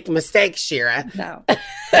can make mistakes, Shira. No.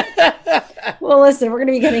 Well, listen, we're going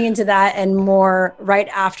to be getting into that and more right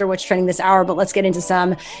after What's Trending this hour. But let's get into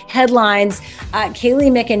some headlines. Kaylee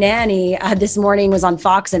McEnany this morning was on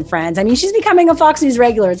Fox and Friends. I mean, she's becoming a Fox News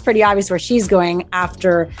regular. It's pretty obvious where she's going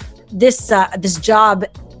after this job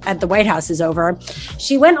at the White House is over.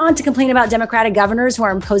 She went on to complain about Democratic governors who are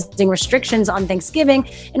imposing restrictions on Thanksgiving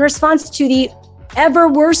in response to the ever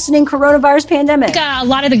worsening coronavirus pandemic. A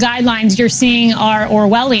lot of the guidelines you're seeing are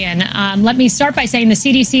Orwellian. Let me start by saying the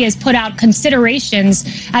CDC has put out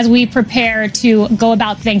considerations as we prepare to go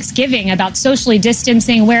about Thanksgiving, about socially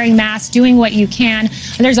distancing, wearing masks, doing what you can.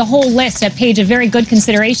 There's a whole list, a page of very good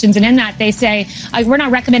considerations. And in that, they say, we're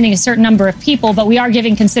not recommending a certain number of people, but we are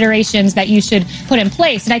giving considerations that you should put in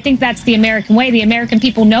place. And I think that's the American way. The American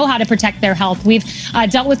people know how to protect their health. We've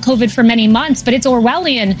dealt with COVID for many months, but it's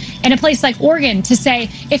Orwellian in a place like Oregon to say,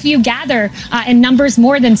 if you gather in numbers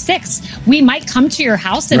more than 6, we might come to your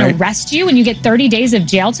house and arrest you and you get 30 days of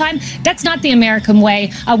jail time. That's not the American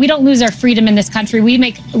way. We don't lose our freedom in this country. We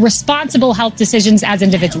make responsible health decisions as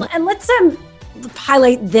individuals. And let's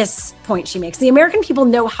highlight this point she makes. The American people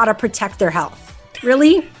know how to protect their health.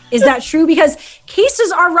 Really? Is that true? Because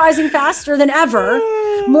cases are rising faster than ever.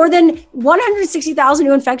 More than 160,000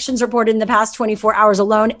 new infections reported in the past 24 hours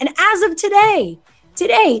alone. And as of today,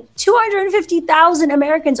 today, 250,000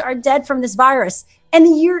 Americans are dead from this virus. And the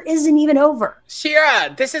year isn't even over.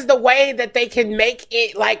 Shira, this is the way that they can make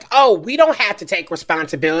it like, oh, we don't have to take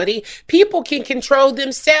responsibility. People can control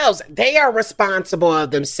themselves. They are responsible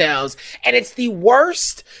of themselves. And it's the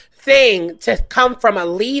worst thing to come from a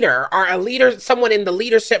leader or someone in the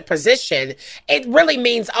leadership position. It really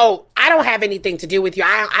means, oh, I don't have anything to do with you.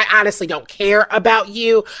 I honestly don't care about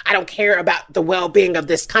you. I don't care about the well-being of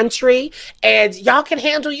this country. And y'all can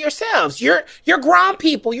handle yourselves. You're grown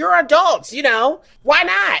people. You're adults, Why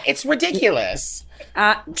not? It's ridiculous.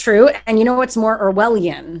 True. And you know what's more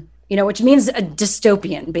Orwellian? Which means a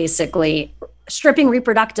dystopian, basically, stripping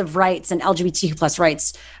reproductive rights and LGBTQ plus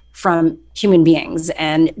rights from human beings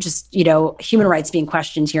and just, human rights being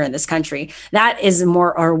questioned here in this country. That is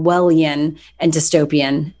more Orwellian and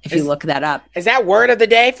dystopian, if you look that up. Is that word of the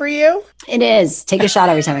day for you? It is. Take a shot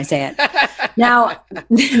every time I say it. Now,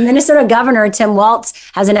 Minnesota Governor Tim Walz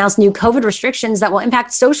has announced new COVID restrictions that will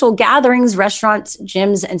impact social gatherings, restaurants,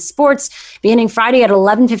 gyms, and sports. Beginning Friday at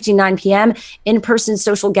 11:59 p.m., in-person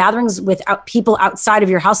social gatherings without people outside of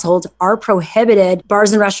your household are prohibited.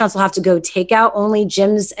 Bars and restaurants will have to go takeout only.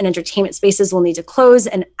 Gyms and entertainment spaces will need to close,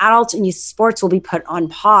 and adult and youth sports will be put on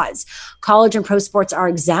pause. College and pro sports are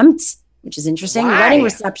exempt, which is interesting. Why?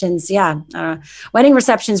 Wedding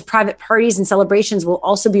receptions, private parties, and celebrations will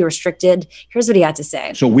also be restricted. Here's what he had to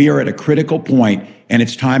say. So we are at a critical point, and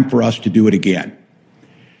it's time for us to do it again.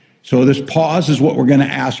 So this pause is what we're going to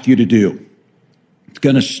ask you to do. It's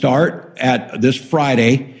going to start at this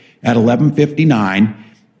Friday at 11:59,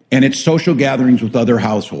 and it's social gatherings with other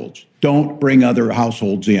households. Don't bring other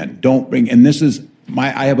households in. And this is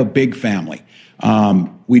I have a big family.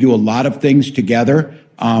 We do a lot of things together.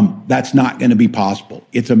 That's not going to be possible.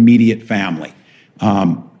 It's immediate family.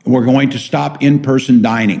 We're going to stop in-person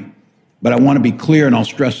dining. But I want to be clear, and I'll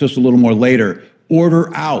stress this a little more later,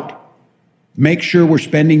 order out. Make sure we're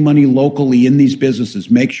spending money locally in these businesses.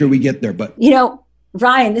 Make sure we get there. But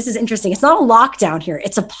Ryan, this is interesting. It's not a lockdown here.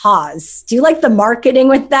 It's a pause. Do you like the marketing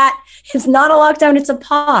with that? It's not a lockdown. It's a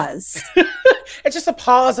pause. It's just a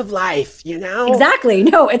pause of life, Exactly.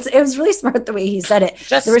 No, it was really smart the way he said it.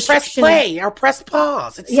 Just press play or press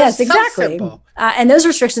pause. It's exactly. So simple. And those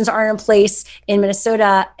restrictions are in place in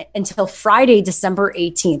Minnesota until Friday, December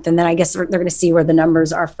 18th. And then I guess they're going to see where the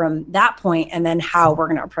numbers are from that point and then how we're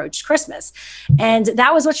going to approach Christmas. And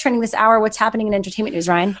that was what's trending this hour. What's happening in entertainment news,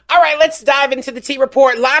 Ryan? All right, let's dive into the T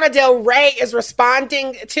Report. Lana Del Rey is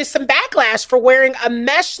responding to some backlash for wearing a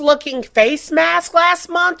mesh-looking face mask last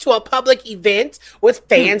month to a public event with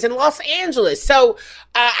fans in Los Angeles. So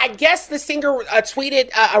I guess the singer tweeted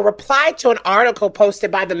a reply to an article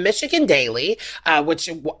posted by the Michigan Daily, which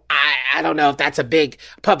I don't know if that's a big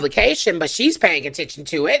publication, but she's paying attention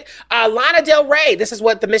to it. Lana Del Rey, this is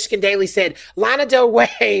what the Michigan Daily said. Lana Del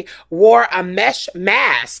Rey wore a mesh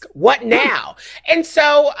mask. What now? And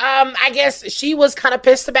so I guess she was kind of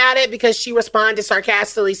pissed about it because she responded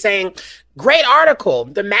sarcastically saying, great article.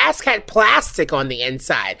 The mask had plastic on the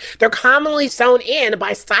inside. They're commonly sewn in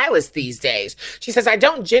by stylists these days. She says, I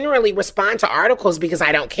don't generally respond to articles because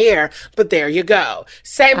I don't care, but there you go.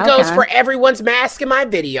 Same goes for everyone's mask in my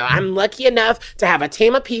video. I'm lucky enough to have a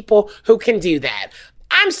team of people who can do that.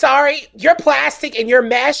 I'm sorry, your plastic and your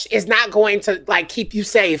mesh is not going to keep you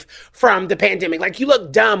safe from the pandemic. You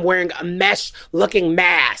look dumb wearing a mesh looking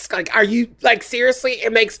mask. Are you seriously?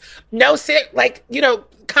 It makes no sense.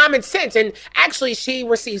 Common sense. And actually, she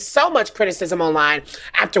received so much criticism online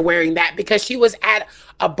after wearing that because she was at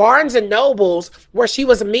a Barnes and Nobles where she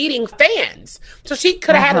was meeting fans. So she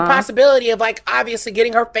could have had the possibility of obviously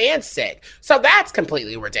getting her fans sick. So that's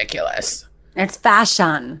completely ridiculous. It's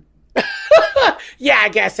fashion. Yeah, I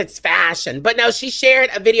guess it's fashion. But no, she shared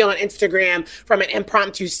a video on Instagram from an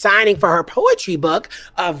impromptu signing for her poetry book.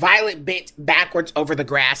 Violet Bent Backwards Over the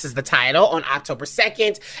Grass is the title, on October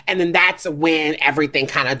 2nd. And then that's when everything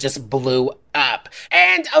kind of just blew up.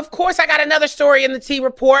 And of course, I got another story in the T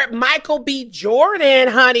Report. Michael B. Jordan,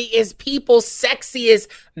 honey, is people's sexiest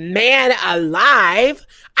man alive.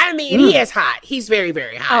 I mean, he is hot. He's very,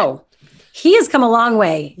 very hot. Oh. He has come a long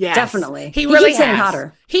way. Yes. Definitely. He really keeps getting has.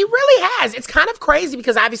 hotter. He really has. It's kind of crazy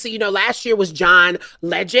because obviously, last year was John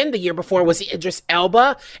Legend. The year before was Idris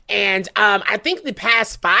Elba. And I think the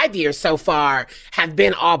past 5 years so far have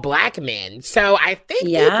been all black men. So I think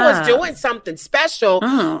people is doing something special.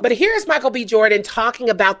 But here's Michael B. Jordan talking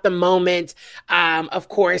about the moment. Of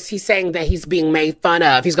course, he's saying that he's being made fun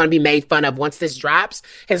of. He's going to be made fun of once this drops.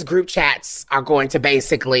 His group chats are going to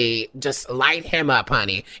basically just light him up,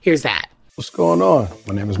 honey. Here's that. What's going on?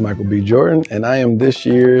 My name is Michael B. Jordan, and I am this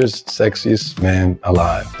year's sexiest man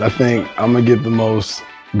alive. I think I'm going to get the most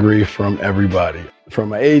grief from everybody. from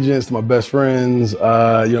my agents to my best friends,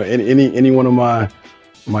 any one of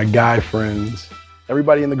my guy friends,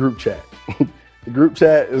 everybody in the group chat. The group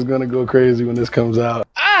chat is going to go crazy when this comes out.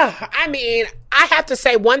 I mean, I have to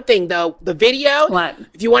say one thing, though. The video,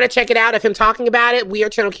 if you want to check it out of him talking about it,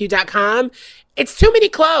 wearechannelq.com. It's too many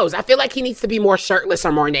clothes. I feel like he needs to be more shirtless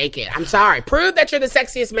or more naked. I'm sorry. Prove that you're the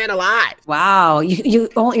sexiest man alive. Wow. You're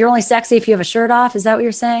only sexy if you have a shirt off? Is that what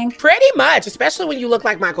you're saying? Pretty much, especially when you look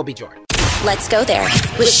like Michael B. Jordan. Let's go there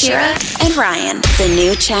with Shira and Ryan, the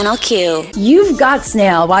new Channel Q. You've got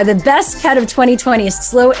snail. Why the best pet of 2020 is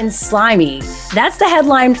slow and slimy. That's the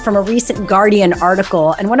headline from a recent Guardian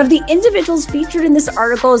article. And one of the individuals featured in this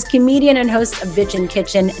article is comedian and host of Bitch in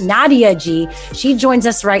Kitchen, Nadia G. She joins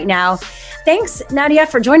us right now. Thanks, Nadia,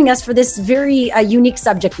 for joining us for this very unique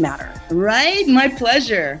subject matter. Right? My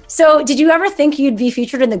pleasure. So, did you ever think you'd be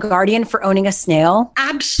featured in The Guardian for owning a snail?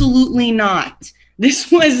 Absolutely not.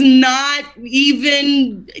 This was not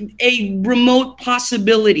even a remote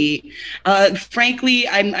possibility. Frankly,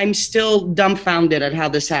 I'm still dumbfounded at how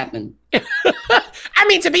this happened. I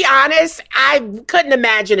mean, to be honest, I couldn't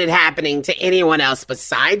imagine it happening to anyone else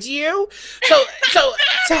besides you. So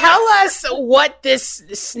tell us what this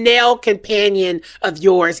snail companion of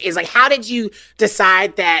yours is. Like, how did you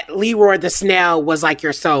decide that Leroy the snail was like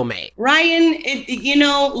your soulmate? Ryan,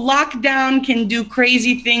 lockdown can do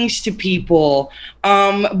crazy things to people.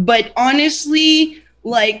 But honestly,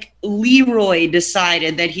 like, Leroy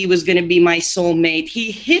decided that he was going to be my soulmate.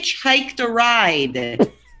 He hitchhiked a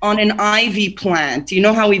ride on an ivy plant. You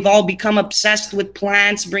know how we've all become obsessed with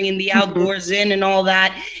plants, bringing the outdoors in and all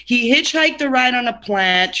that. He hitchhiked a ride on a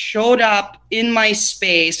plant, showed up in my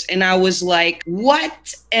space, and I was like,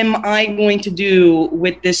 what am I going to do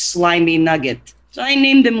with this slimy nugget? So I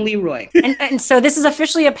named him Leroy. And so this is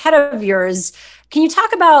officially a pet of yours. Can you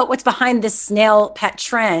talk about what's behind this snail pet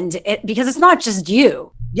trend? Because it's not just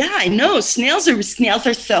you. Yeah, I know. Snails are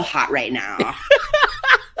so hot right now.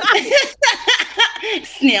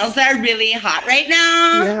 Snails are really hot right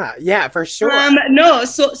now. Yeah, for sure.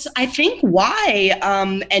 So I think why,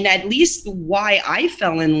 and at least why I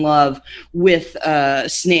fell in love with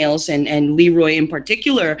snails and Leroy in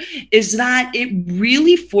particular, is that it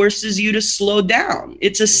really forces you to slow down.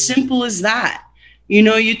 It's as simple as that. You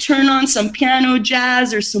know, you turn on some piano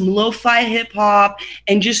jazz or some lo-fi hip hop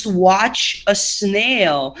and just watch a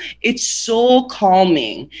snail. It's so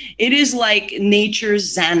calming. It is like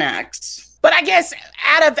nature's Xanax. But I guess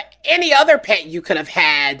out of any other pet you could have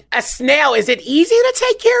had, a snail, is it easy to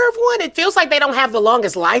take care of one? It feels like they don't have the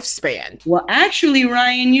longest lifespan. Well, actually,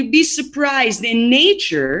 Ryan, you'd be surprised. In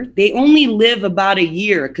nature, they only live about a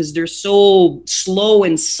year because they're so slow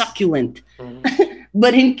and succulent.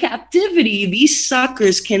 But in captivity, these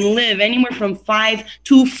suckers can live anywhere from 5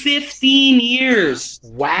 to 15 years.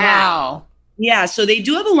 Wow. Yeah, so they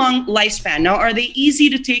do have a long lifespan. Now, are they easy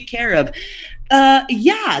to take care of?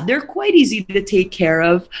 Yeah, they're quite easy to take care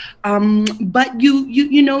of. But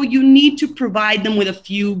you need to provide them with a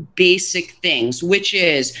few basic things, which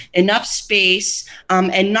is enough space,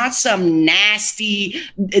 and not some nasty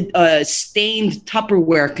stained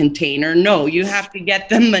Tupperware container. No, you have to get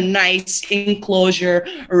them a nice enclosure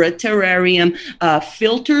or a terrarium,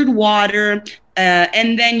 filtered water.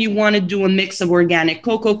 And then you want to do a mix of organic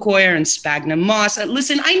coco coir and sphagnum moss.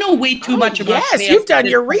 Listen, I know way too much about snails. Yes, you've done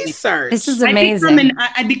your research. This is amazing.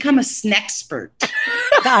 I become a snackspert.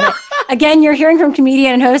 Got it. Again, you're hearing from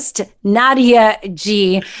comedian and host Nadia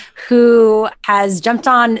G, who has jumped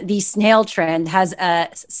on the snail trend, has a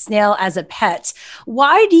snail as a pet.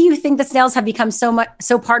 Why do you think that snails have become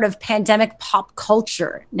so part of pandemic pop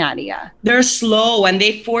culture, Nadia? They're slow and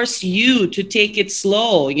they force you to take it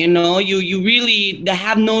slow. You know, you really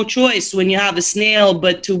have no choice when you have a snail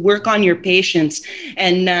but to work on your patience.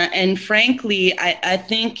 And frankly, I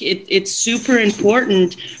think it's super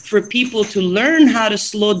important for people to learn how to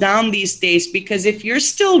slow down these days, because if you're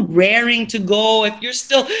still raring to go, if you're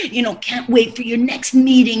still, can't wait for your next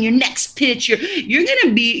meeting, your next pitch, you're going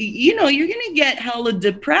to be, you're going to get hella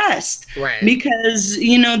depressed. Right. Because,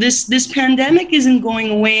 this pandemic isn't going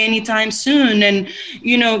away anytime soon. And,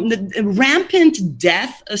 the rampant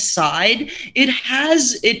death aside, it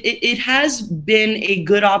has been a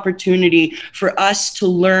good opportunity for us to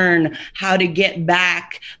learn how to get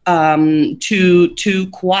back to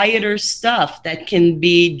quieter stuff that can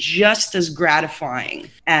be just as gratifying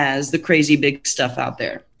as the crazy big stuff out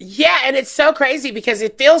there. Yeah, and it's so crazy because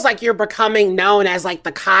it feels like you're becoming known as like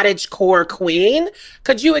the cottagecore queen.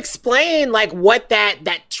 Could you explain like what that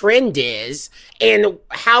trend is and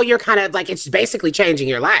how you're kind of like it's basically changing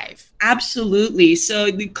your life? Absolutely. So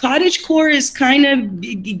the cottagecore is kind of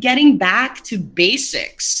getting back to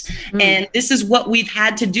basics. And this is what we've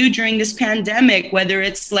had to do during this pandemic, whether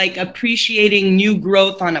it's like appreciating new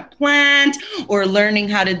growth on a plant or learning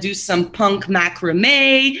how to do some punk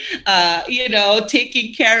macrame,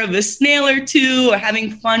 taking care of a snail or two or having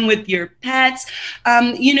fun with your pets.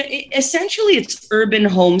 Essentially it's urban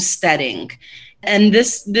homesteading. And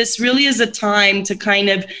this really is a time to kind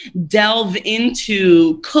of delve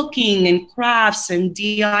into cooking and crafts and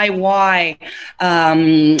DIY,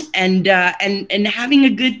 and having a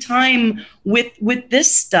good time with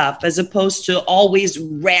this stuff, as opposed to always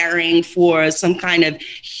raring for some kind of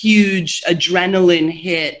huge adrenaline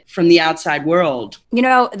hit from the outside world.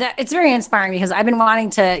 It's very inspiring because I've been wanting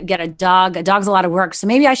to get a dog. A dog's a lot of work, so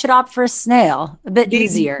maybe I should opt for a snail. A bit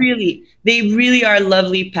easier. They really are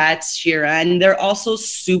lovely pets, Shira, and they're also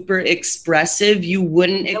super expressive. You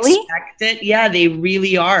wouldn't expect it. Yeah, they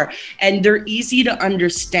really are. And they're easy to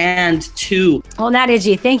understand too. Well, Nadia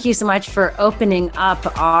G, thank you so much for opening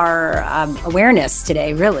up our awareness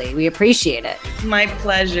today. Really, we appreciate it. My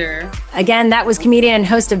pleasure. Again, that was comedian and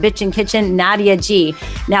host of Bitchin' Kitchen, Nadia G.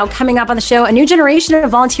 Now coming up on the show, a new generation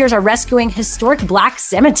of volunteers are rescuing historic Black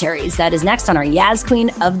cemeteries. That is next on our Yaz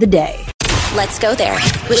Queen of the Day. Let's go there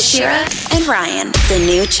with Shira and Ryan, the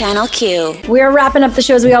new Channel Q. We're wrapping up the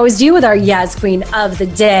show as we always do with our Yaz Queen of the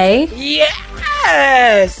Day.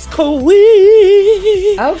 Yes,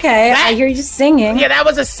 queen. Okay, I hear you singing. Yeah, that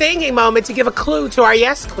was a singing moment to give a clue to our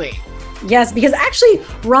Yes Queen. Yes, because actually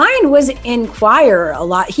Ryan was in choir a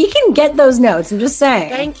lot. He can get those notes. I'm just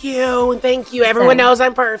saying. Thank you. Everyone knows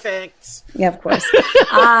I'm perfect. Yeah, of course.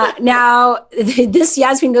 Now, this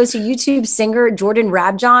Yaz Queen goes to YouTube singer Jordan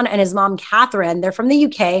Rabjon and his mom, Catherine. They're from the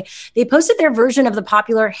UK. They posted their version of the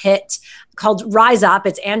popular hit called Rise Up.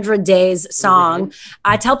 It's Andra Day's song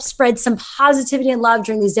to help spread some positivity and love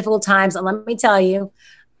during these difficult times. And let me tell you,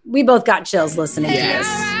 we both got chills listening to this.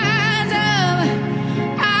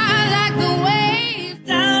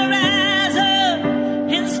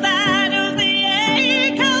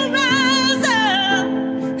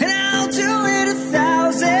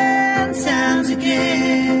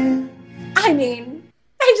 I mean,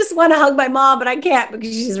 I just want to hug my mom, but I can't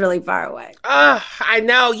because she's really far away. I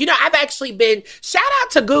know. I've actually been, shout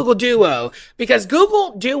out to Google Duo, because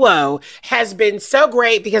Google Duo has been so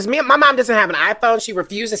great because my mom doesn't have an iPhone. She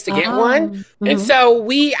refuses to get one. Mm-hmm. And so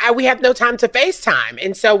we have no time to FaceTime.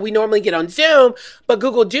 And so we normally get on Zoom, but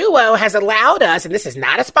Google Duo has allowed us, and this is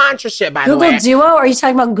not a sponsorship, by the way. Google Duo? Are you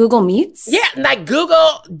talking about Google Meets? Yeah, like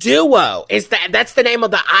Google Duo that's the name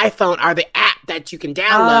of the iPhone or the app that you can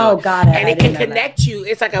download. Oh, got it. And it can connect you.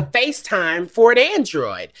 It's like a FaceTime for an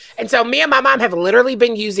Android. And so me and my mom have literally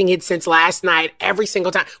been using it since last night every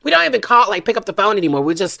single time. We don't even pick up the phone anymore.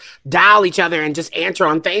 We just dial each other and just answer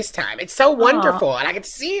on FaceTime. It's so wonderful. And I get to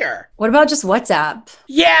see her. What about just WhatsApp?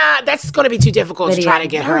 Yeah, that's going to be too difficult to try to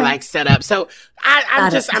get her set up. So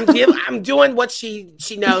I'm doing what she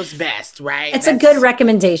knows best, right? It's a good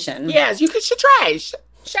recommendation. Yes, you should try.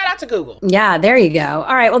 Shout out to Google. Yeah, there you go.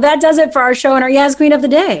 All right, well, that does it for our show and our Yaz Queen of the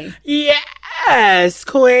Day. Yes,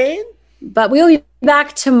 Queen. But we'll be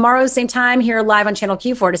back tomorrow, same time, here live on Channel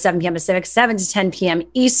Q, 4 to 7 p.m. Pacific, 7 to 10 p.m.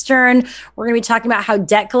 Eastern. We're going to be talking about how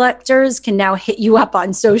debt collectors can now hit you up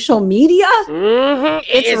on social media. Mm-hmm.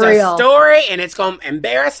 It's real. A story, and it's going to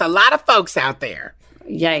embarrass a lot of folks out there.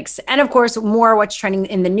 Yikes. And of course, more what's trending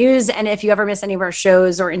in the news. And if you ever miss any of our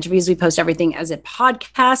shows or interviews, we post everything as a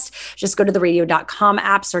podcast. Just go to the radio.com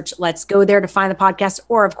app, search Let's Go There to find the podcast,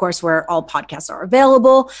 or of course, where all podcasts are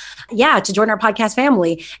available. Yeah, to join our podcast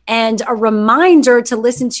family. And a reminder to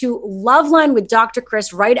listen to Loveline with Dr.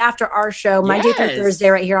 Chris right after our show, Monday through Thursday,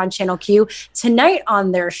 right here on Channel Q. Tonight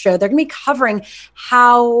on their show, they're going to be covering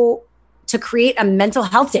how to create a mental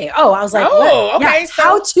health day. Oh, I was like, what? Okay. Yeah,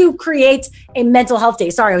 how to create a mental health day.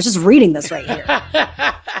 Sorry, I was just reading this right here.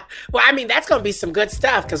 Well, I mean, that's going to be some good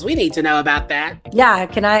stuff because we need to know about that. Yeah.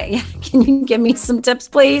 Can you give me some tips,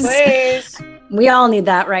 please? Please. We all need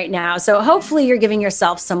that right now. So hopefully you're giving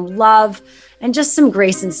yourself some love and just some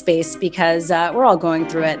grace and space because we're all going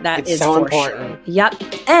through it. It's so important. Sure.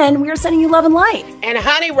 Yep. And we're sending you love and light. And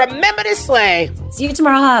honey, remember to slay. See you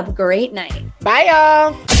tomorrow. Have a great night. Bye,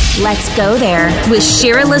 y'all. Let's Go There with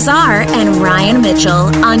Shira Lazar and Ryan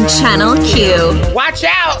Mitchell on Channel Q. Watch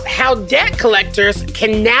out how debt collectors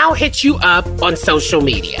can now hit you up on social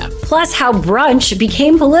media. Plus how brunch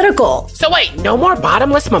became political. So wait, no more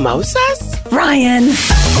bottomless mimosas? Ryan.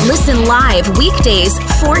 Listen live weekdays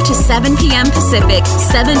 4 to 7 p.m. Pacific,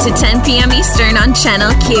 7 to 10 p.m. Eastern on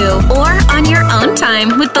Channel Q, or on your own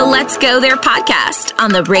time with the Let's Go There podcast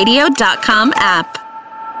on the radio.com app.